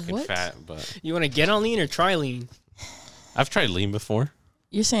super fucking What? fat, but You want to get on lean or try lean? I've tried lean before.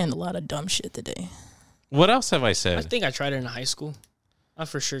 You're saying a lot of dumb shit today. What else have I I said? think I tried it in high school. I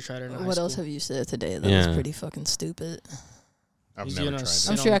for sure tried it in high What school. else have you said today that Yeah. was pretty fucking stupid? I've He's never doing a tried sit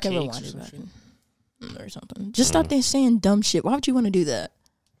I'm that. sure on I can cakes rewind or it some back shit. or something. Just stop there saying dumb shit. Why would you want to do that?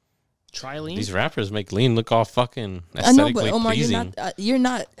 Try lean? These rappers make lean look all fucking I know, aesthetically but Omar, pleasing. you're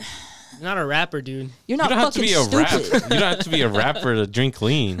not You're not a rapper, dude. You you're not don't have to fucking be a stupid. rapper. You don't have to be a rapper to drink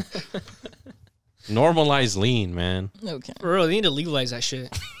lean. Normalize lean, man. Okay. For real, they need to legalize that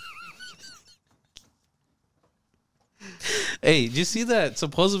shit. Hey, did you see that?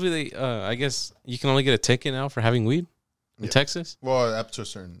 Supposedly, they, I guess you can only get a ticket now for having weed in Yeah. Texas. Well, up to a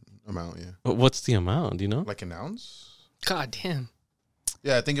certain amount, yeah. But what's the amount? Do you know? Like an ounce? God damn.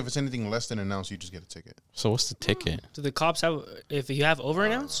 Yeah, I think if it's anything less than an ounce, you just get a ticket. So what's the ticket? Do the cops have? If you have over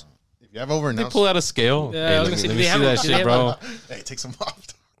an ounce, If you have over an They ounce, pull out a scale. Yeah, Hey, I was let gonna me, say, let me do they see have that a- shit, bro. hey, take some off.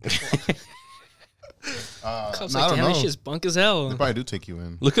 cops no, I like, don't damn, this know. shit's bunk as hell. They probably do take you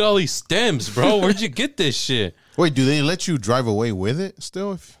in. Look at all these stems, bro. Where'd you get this shit? Wait, do they let you drive away with it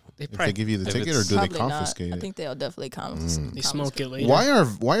still if They they probably give you the if ticket, or it's- do they Probably confiscate not. I it? think they'll definitely confiscate. they smoke it later.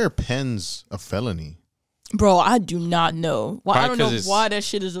 Why are pens a felony? Bro, I do not know. Why I Probably don't 'cause know it's why that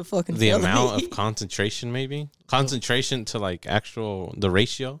shit is a fucking The felony. amount of concentration, maybe concentration to like the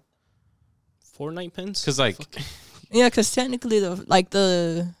ratio. Fortnite pins? Because like Yeah, because technically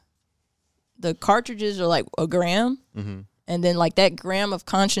the cartridges are like a gram, Mm-hmm. and then like that gram of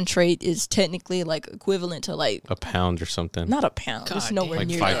concentrate is technically like equivalent to like a pound or something, not a pound. It's God nowhere like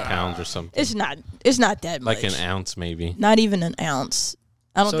near 5 that. pounds or something. It's not that much. like an ounce, maybe. Not even an ounce.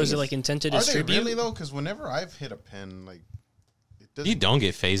 I don't So think is it it's- like intent to Are they distribute? really though? Because whenever I've hit a pen, like it doesn't, You don't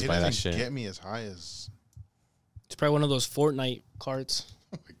get phased it by that doesn't shit. get me as high as. It's probably one of those Fortnite carts.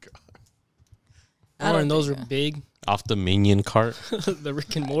 Oh my god! I Or don't and those are think big. Off the minion cart. The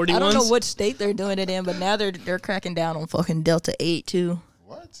Rick and Morty I don't ones. know what state they're doing it in, but now they're cracking down on fucking Delta 8 too.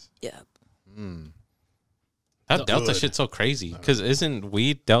 What? Yeah. That Delta Good. shit's so crazy. Because isn't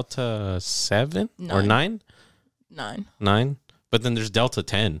weed Delta 7 or 9? 9. 9? But then there's Delta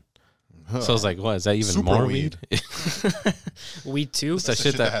 10. So I was like, what? Is that even Super more weed. weed? Weed too. It's that That's the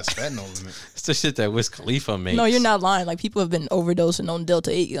shit that has fentanyl in it. it's the shit that Wiz Khalifa makes. No, you're not lying. Like people have been overdosing on Delta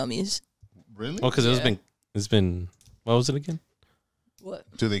 8 gummies. Really? Oh, because Yeah. it's been what was it again? What?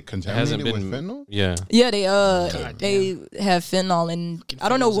 Do they It contaminate hasn't it been with fentanyl? Yeah. Yeah, God they have fentanyl, and Fucking I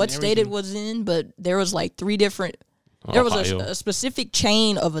don't know fentanyls what in state it everything. was in, but there was like 3 different. There was Ohio. a specific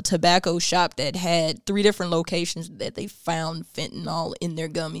chain of a tobacco shop that had 3 different locations that they found fentanyl in their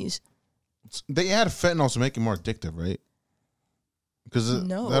gummies. They add fentanyl to make it more addictive, right? Because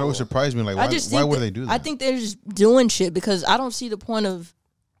No. that always surprised me. Like, I why, just why think would that- they do that? I think they're just doing shit because I don't see the point of.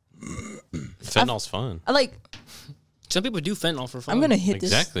 Fentanyl's fun. I like. Some people do fentanyl for fun. I'm gonna hit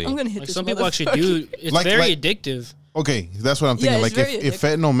Exactly. this. I'm gonna hit Like this. some people actually motherfucker. do. It's Like- very like- addictive. Okay, that's what I'm Yeah, thinking. it's Like, very if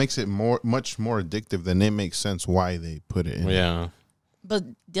fentanyl makes it much more addictive, then it makes sense why they put it in. Yeah. But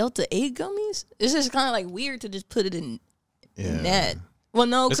Delta 8 gummies? It's just kind of like weird to just put it in Yeah. that. Well,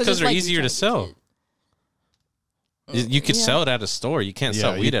 no, It's because 'cause they're like easier to you sell. can't You could Yeah. sell it at a store. You can't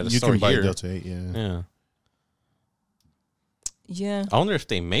sell weed at a you store can buy here. Delta 8, yeah. Yeah. Yeah. I wonder if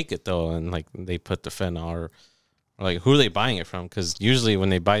they make it though, and like they put the fentanyl, or Or like, who are they buying it from? Because usually when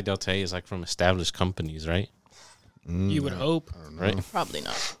they buy Delta 8, it's like from established companies, right? You would hope. Right? Probably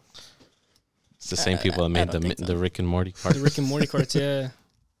not. It's the same people that made don't think so. the Rick and Morty cart. The Rick and Morty carts, yeah.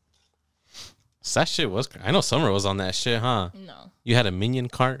 So that shit was. I know Summer was on that shit, huh? No, You had a Minion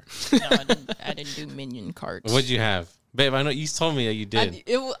cart. no, I didn't do Minion carts. What'd you have, babe? I know you told me that you did.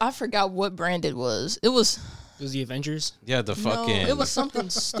 I forgot what brand it was. It was It was the Avengers. Yeah, the fucking. no, it was something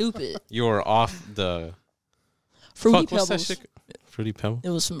stupid. You were off the. Fruity Fuck, what's that Pebbles. shit? Fruity Pebble. It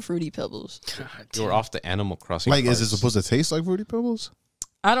was some Fruity Pebbles. God You were off the Animal Crossing. Like, is it carts. supposed to taste like Fruity Pebbles?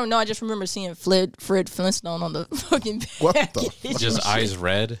 I don't know. I just remember seeing Fred Flintstone on the fucking What the package. fuck? Just eyes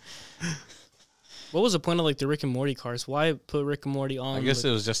red? What was the point of like the Rick and Morty carts? Why put Rick and Morty on? I guess like,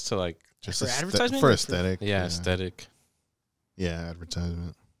 it was just to like, Just For advertisement? for aesthetic. yeah, aesthetic. Yeah,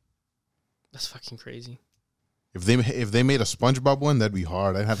 advertisement. that's fucking crazy. If they made a SpongeBob one, that'd be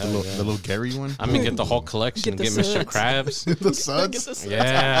hard. I'd have the Hell little yeah. the little Gary one. I'm gonna get the whole collection. Get Get, the Mr. suds. Krabs. the suds.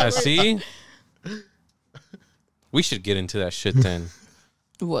 Yeah, see? We should get into that shit then.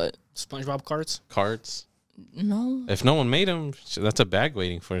 What? SpongeBob carts. Carts. No, If no one made them, that's a bag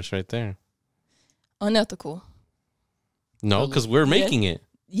waiting for us right there. unethical. No, because we're Yeah. making it.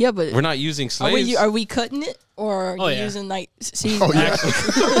 Yeah, but We're not using are slaves. we cutting it or are Oh, you yeah. using like see? Oh yeah.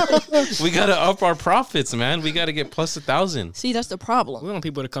 We gotta up our profits, man. We gotta get plus 1,000. See, that's the problem. We want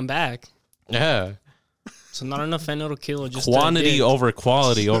people to come back. Yeah, So not enough fentanyl to kill. Just quantity dick. over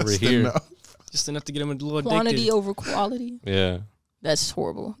quality over That's here. enough. Just enough to get them a little Quantity addicted. over quality. Yeah, That's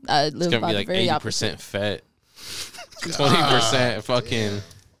horrible. I it's live gonna by be the like very 80% opposite. fat, 20% fucking.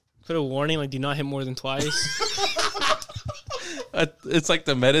 Put a warning like do not hit more than twice. It's like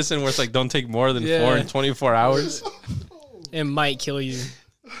the medicine where it's like don't take more than Yeah. 4 in 24 hours. It might kill you.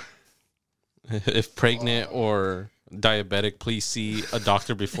 If pregnant or diabetic, please see a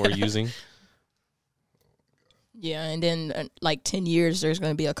doctor before using. Yeah, and then like 10 years, there's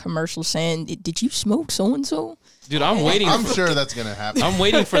going to be a commercial saying, "Did you smoke so and so?" Dude, I'm waiting. I'm sure that's gonna happen. I'm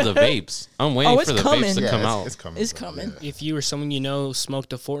waiting for the vapes. I'm waiting it's for the coming. vapes to Yeah, come it's, out. It's coming. It's bro. coming. Yeah. If you or someone you know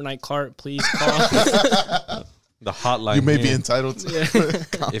smoked a Fortnite cart, please call. The hotline. You may be here. entitled to If you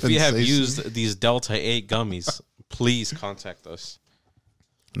have compensation. used these Delta 8 gummies, please contact us.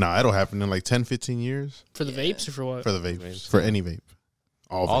 Nah, it'll happen in like 10, 15 years For the vapes or for what? for the vapes. Vapes. For any vape.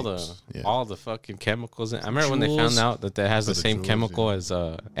 All All vapes. the fucking chemicals. I remember when they Juuls. found out that has For the the same Juuls, chemical yeah. as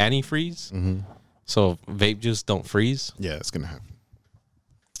antifreeze. Mm-hmm. So vape juice don't freeze. Yeah, it's gonna happen.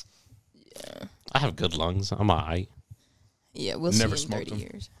 I have good lungs. I'm alright. Yeah, we'll Never see in smoked 30 them.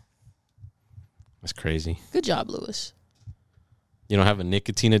 years. That's crazy. Good job, Lewis. You don't have a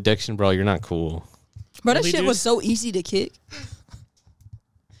nicotine addiction, bro. You're not cool. Bro, that Really, shit dude? was so easy to kick.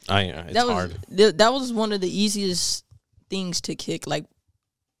 It's that was hard. that was one of the easiest things to kick. Like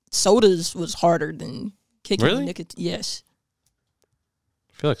sodas was harder than kicking Really? nicotine. Yes.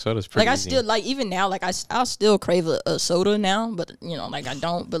 I feel like soda's pretty Like I easy. still like even now like I'll still crave a soda now, but you know like I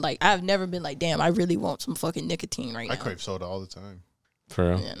don't. But like I've never been like damn I really want some fucking nicotine right now. I crave soda all the time. For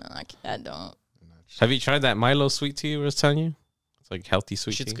real. Yeah, no, I don't. Have you tried that Milo sweet tea I was telling you? It's like healthy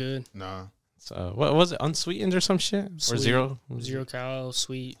sweet Shit's tea. good. Nah. It's, what was it? Unsweetened or some shit? Or Sweet. zero? Zero cal,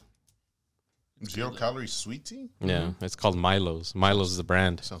 sweet. 0 calorie sweet tea? Yeah, it's called Milo's. Milo's is the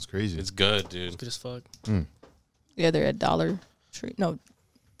brand. Sounds crazy. It's good, It's dude. good as fuck. Yeah, they're at Dollar Tree. No,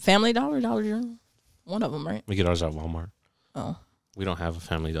 Family Dollar, Dollar General. One of them, right? We get ours at Walmart. Oh, We don't have a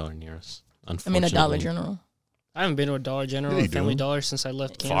Family Dollar near us. I Unfortunately. mean a Dollar General. I haven't been to a Dollar General Yeah, or you Family do. Dollar since I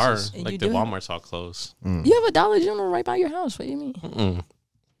left Far. Kansas. And Like you the do? Walmart's all close. You have a Dollar General right by your house. What do you mean? Mm-mm.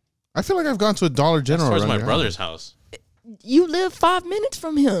 I feel like I've gone to a Dollar That's General. towards around my your brother's house. You live 5 minutes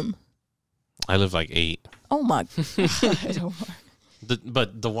from him. I live like 8. Oh my god! Oh my-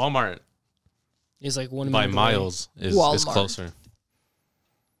 But the Walmart It's like 1 by minute away. miles is Walmart. closer.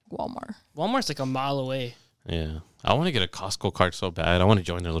 Walmart. Walmart's like a mile away. Yeah. I want to get a Costco card so bad. I want to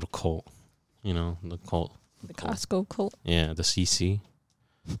join their little cult. You know, the cult. The Costco cult. Yeah, the CC.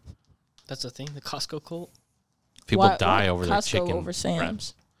 That's the thing. The Costco cult. People Why- die why over their Costco chicken over Sam's?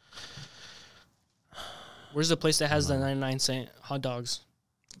 wraps. Where's the place that has the 99-cent hot dogs?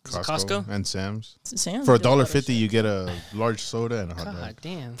 Is it Costco? and Sam's. Sam's For did a lot of $1.50, shit. you get a large soda and a hot God dog.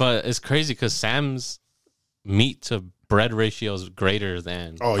 damn. But it's crazy because Sam's meat to bread ratio is greater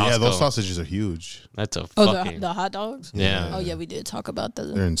than Oh, yeah, Costco. those sausages are huge. That's a Oh, fucking... the hot dogs. yeah. Oh yeah, we did talk about They're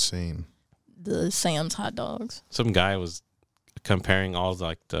the insane. Sam's hot dogs. Some guy was comparing all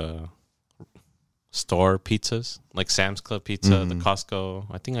like the store pizzas, like Sam's Club pizza, the Costco.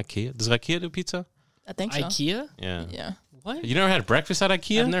 I think IKEA. Does IKEA do pizza? I think so. IKEA? Yeah. Yeah. What? You never had breakfast at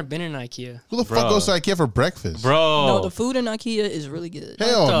IKEA? I've never been in IKEA. Who the fuck goes to IKEA for breakfast? Bro. No, the food in IKEA is really good.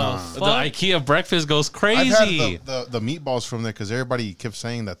 Hell The no. fuck? The IKEA breakfast goes crazy. I've had the meatballs from there because everybody kept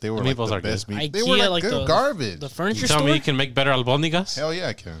saying that they were The like meatballs the are best good. meat. They IKEA, were like good the- garbage. The You furniture tell store? me you can make better albondigas? Hell yeah,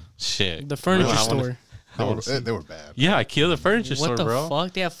 I can. Shit. The furniture I wanna- store. They were bad. Yeah, IKEA, the furniture What store, the bro.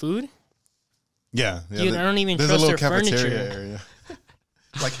 fuck? They have food? Yeah. Dude, I don't even there's trust a little their cafeteria furniture. area.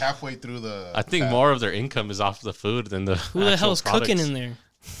 Like halfway through the. I think path. more of their income is off the food than the Who the actual hell's cooking products. in there?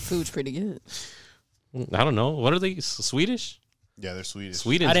 Food's pretty good. I don't know. What are they? Swedish? Yeah, they're Swedish.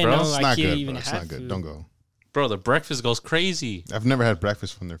 Sweden, I didn't bro. know It's not IKEA good. even Bro. It's had not good. food. Don't go. Bro, the breakfast goes crazy. I've never had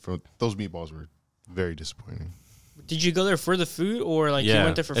breakfast from there. Those meatballs were very disappointing. Did you go there for the food or like you Yeah,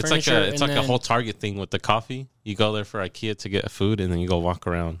 went there for it's like furniture? a whole Target thing with the coffee. You go there for IKEA to get food, and then you go walk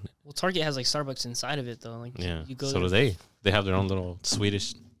around. Well, Target has like Starbucks inside of it though. Like Yeah. you go So there. do they. They have their own little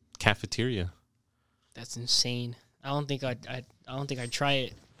Swedish cafeteria. That's insane. I don't think I'd try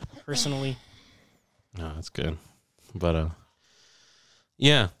it personally. No, that's good. But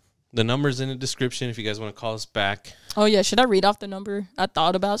yeah, the number's in the description if you guys want to call us back. Oh, yeah. Should I read off the number? I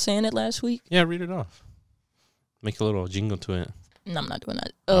thought about saying it last week. Yeah, read it off. Make a little jingle to it. No, I'm not doing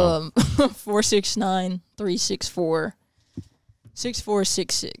that. Oh.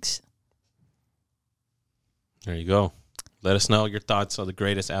 469-364-6466. There you go. Let us know your thoughts on the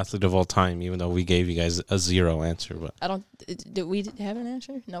greatest athlete of all time, even though we gave you guys a 0 answer. But Did we have an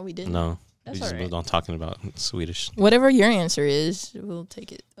answer? No, we didn't. no, That's we just all right. moved on talking about Swedish. Whatever your answer is, we'll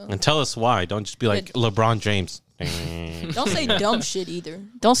take it. And tell us why. Don't just be like LeBron James. Don't say dumb shit either.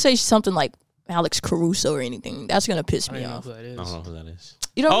 Don't say something like Alex Caruso or anything. That's going to piss I me don't know off. who that is. I don't know who that is.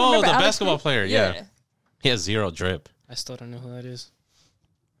 You don't Oh, remember the Alex basketball Caruso? player. Yeah. He has 0 drip. I still don't know who that is.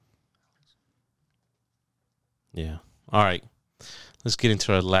 Yeah. All right. Let's get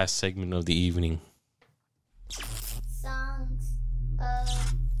into our last segment of the evening. Songs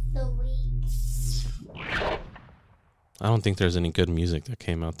of the week. I don't think there's any good music that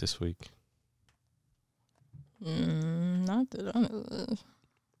came out this week. Not that I know of.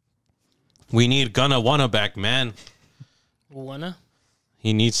 We need Gunna Wanna back, man. Wanna?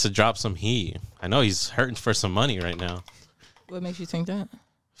 He needs to drop some heat. I know he's hurting for some money right now. What makes you think that?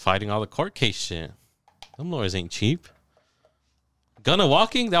 Fighting all the court case shit. Them lawyers ain't cheap. Gunna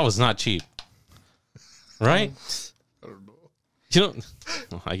walking? That was not cheap. Right? I don't know. You don't...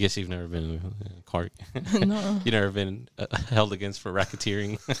 Well, I guess you've never been in a court. No. You've never been held against for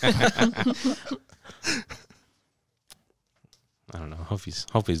racketeering. I don't know. Hope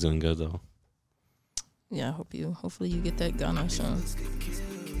he's doing good, though. Yeah, hopefully you get that gun or something.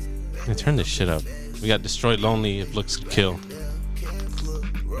 Yeah, turn this shit up. We got Destroyed Lonely if looks could kill.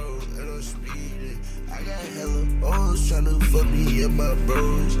 Always tryna fuck me and my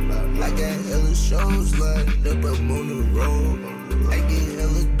bros. I got hella shows lined up, I'm on the road. I get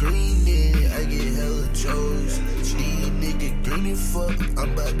hella green in, I get hella chose. These niggas green and fuck,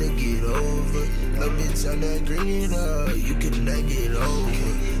 I'm about to get over. No bitch, I'm not green at all, you cannot get over.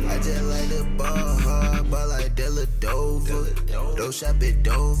 I just like the ball hard, ball like Della Dover. Don't shop at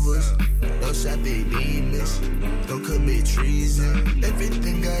Dover's, don't shop at Demons. Don't commit treason.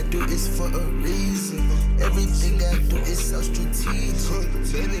 Everything I do is for a reason. Everything I do is so strategic.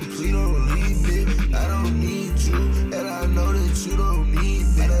 Baby, please don't leave me. I don't need you, and I know that you don't need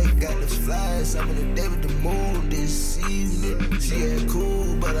me. I got the flies, I'm in the day with the moon this evening. She ain't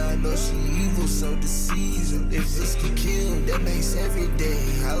cool, but I know she evil, so the season. If this can kill, that makes every day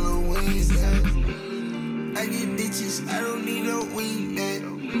Halloween, man. I get bitches, I don't need no weed,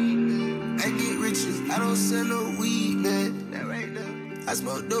 man. I get riches, I don't sell no weed, man. That right now. I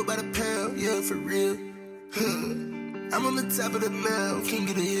smoke dope by the pound, yeah, for real. I'm on the top of the mountain, king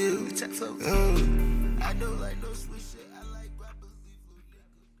of the hill. I don't like no sweet shit, I like rappers.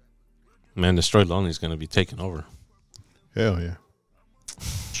 Man, Destroyed Lonely is going to be taking over. Hell yeah.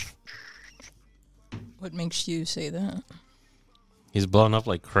 What makes you say that? He's blowing up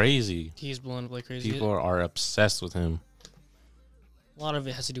like crazy. He's blowing up like crazy. People are obsessed with him. A lot of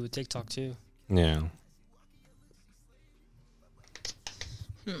it has to do with TikTok too. Yeah.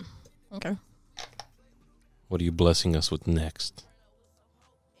 Okay. What are you blessing us with next?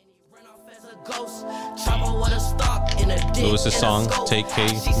 So what's the song? Take K,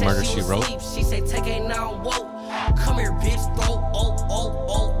 Murder, She Wrote? She said, take A now, whoa. Come here, bitch, go, oh, oh,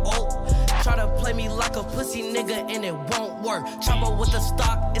 oh, oh. Try to play me like a a pussy nigga and it won't work. Chopper with the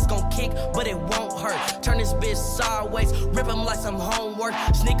stock, it's gon' kick, but it won't hurt. Turn this bitch sideways, rip him like some homework.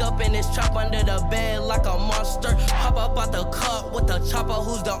 Sneak up in this trap under the bed like a monster. Pop up out the cut with the chopper,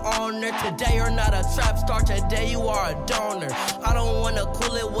 who's the owner? Today you're not a trap star, today you are a donor. I don't wanna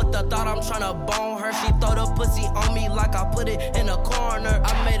cool it with the thought I'm tryna bone her. She throw the pussy on me like I put it in a corner.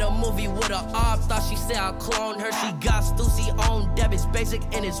 I made a movie with a op, thought she said I cloned her. She got Stussy on debits, basic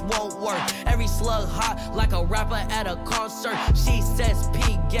and it won't work. Every slug hot like a rapper at a concert. She says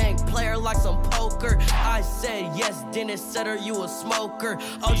P gang player like some poker. I said yes, Dennis said her you a smoker.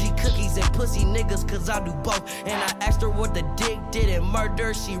 OG cookies and pussy niggas cause I do both. And I asked her what the dick did and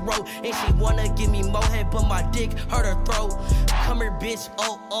murder she wrote. And she wanna give me more head but my dick hurt her throat. Come here bitch,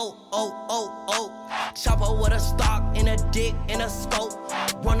 oh oh oh oh oh. Chopper with a stock and a dick and a scope.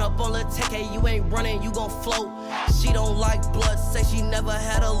 Run up on the tech, you ain't running, you gon' float. She don't like blood, say she never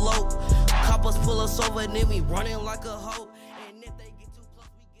had a low. Coppers pull us over and then we running like a hoe. And if they get too close,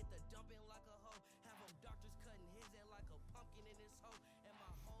 we get the dumping like a hoe. Have them doctors cutting his head like a pumpkin in his hoe. And my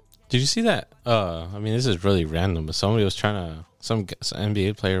whole Did you see that? I mean, this is really random, but somebody was trying to, some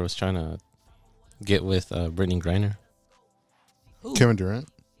NBA player was trying to get with Brittany Griner. Kevin Durant.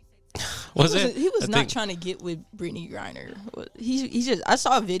 Was it? He was I not think- trying to get with Brittany Griner. He just. I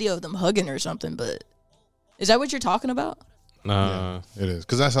saw a video of them hugging or something. But is that what you're talking about? Yeah, it is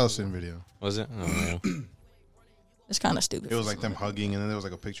because I saw the same video. Was it? I don't know. It's kind of stupid. It was like them hugging, and then there was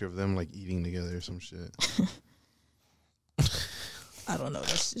like a picture of them like eating together or some shit. I don't know.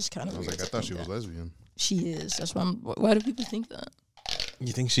 That's just kind of. I was like, I thought she was lesbian. She is. That's why. Why do people think that?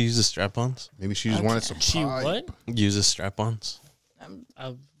 You think she uses strap-ons? Maybe she just wanted some. She pipe. what? Uses strap-ons? I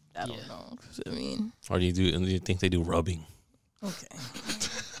don't know. I mean, Or do you think they do rubbing? okay.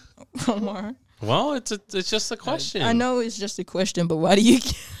 Omar. Well, it's just a question. I know it's just a question, but why do you?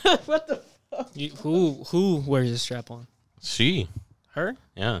 What the? Who wears a strap on? She. Her?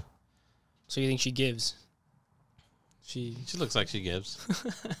 Yeah. So you think she gives? She looks like she gives.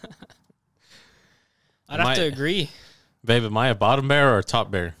 I'd have to agree. Babe, am I a bottom bear or a top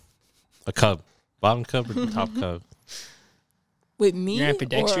bear? A cub. Bottom cub or top cub? With me? You're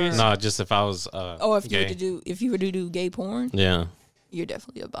ambidextrous? No, just if I was if gay. you were to do gay porn, Yeah. you're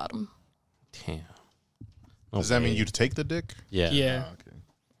definitely a bottom. Damn. Does that mean you'd take the dick? Yeah. Yeah. Oh, okay.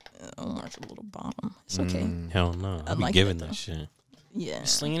 Omar's a little bottom. It's okay. Hell no. I I'd be like giving it, that though. shit. Yeah,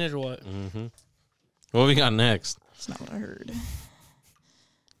 Slinging it or what? Mm-hmm. What we got next? that's not what I heard.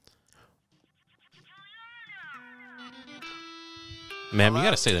 Ma'am, you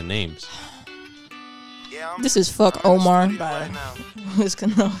gotta say the names. This is Fuck Omar by Wiz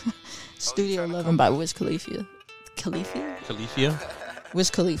Khalifa. Studio 11 by Wiz Khalifa. Califia? Wiz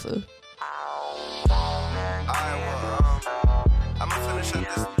Khalifa. I'ma finish up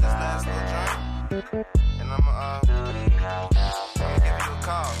this last little joint, and I'ma give you a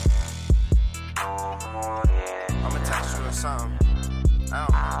call. I'ma text you or something. I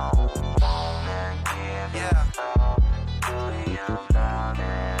don't know. Yeah.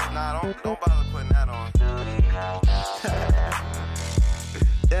 Nah, don't bother putting that on.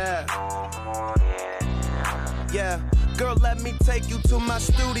 Yeah. Girl, let me take you to my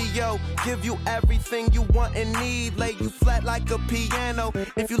studio. Give you everything you want and need. Lay you flat like a piano.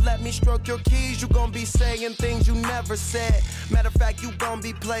 If you let me stroke your keys, you gon' be saying things you never said. Matter of fact, you gon'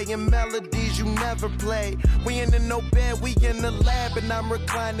 be playing melodies you never played. We ain't in no bed, we in the lab. And I'm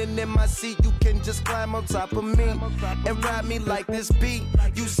reclining in my seat. You can just climb on top of me and ride me like this beat.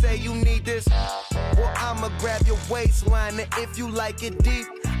 You say you need this, well, I'ma grab your waistline. And if you like it deep,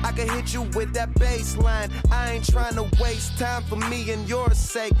 I can hit you with that bass line. I ain't trying to waste time for me and your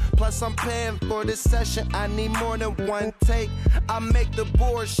sake. Plus I'm paying for this session, I need more than one take. I make the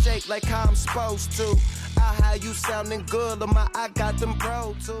board shake like how I'm supposed to. I how you sounding good, I got them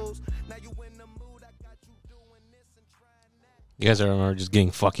Pro Tools. Now you in the mood, I got you doing this and trying that. You guys remember just getting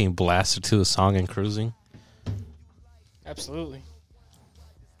fucking blasted to the song and cruising? Absolutely.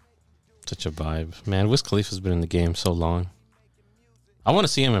 Such a vibe. Man, Wiz Khalifa's been in the game so long. I want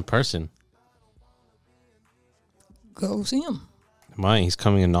to see him in person. Go see him. He's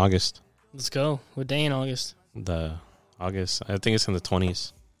coming in August. Let's go. What day in August? I think it's in the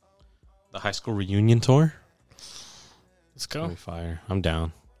 20s. The high school reunion tour. Let's go. Be fire. I'm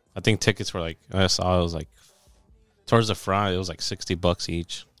down. I think tickets were like, I saw it was like, towards the front, it was like $60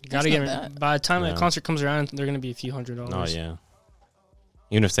 each. Gotta That's not get. bad. By the time Yeah. that concert comes around, they're gonna be a few $100s. Oh, yeah.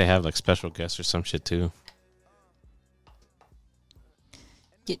 Even if they have like special guests or some shit too.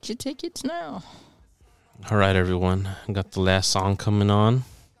 Get your tickets now. All right, everyone. I got the last song coming on.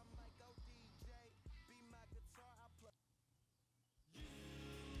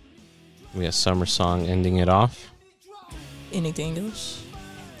 We got Summer Song ending it off. Anything else?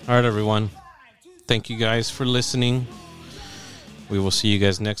 All right, everyone. Thank you guys for listening. We will see you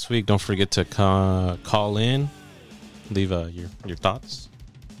guys next week. Don't forget to call in. Leave your thoughts.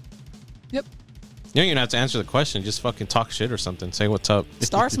 Yep. You don't even have to answer the question. Just fucking talk shit or something. Say what's up.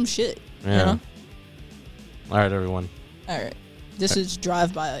 Start some shit. Yeah. You know? All right, everyone. All right. This is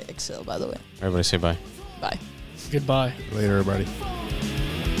Drive by Excel, by the way. Everybody say bye. Bye. Goodbye. Later, everybody.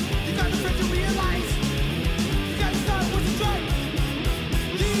 You got to realize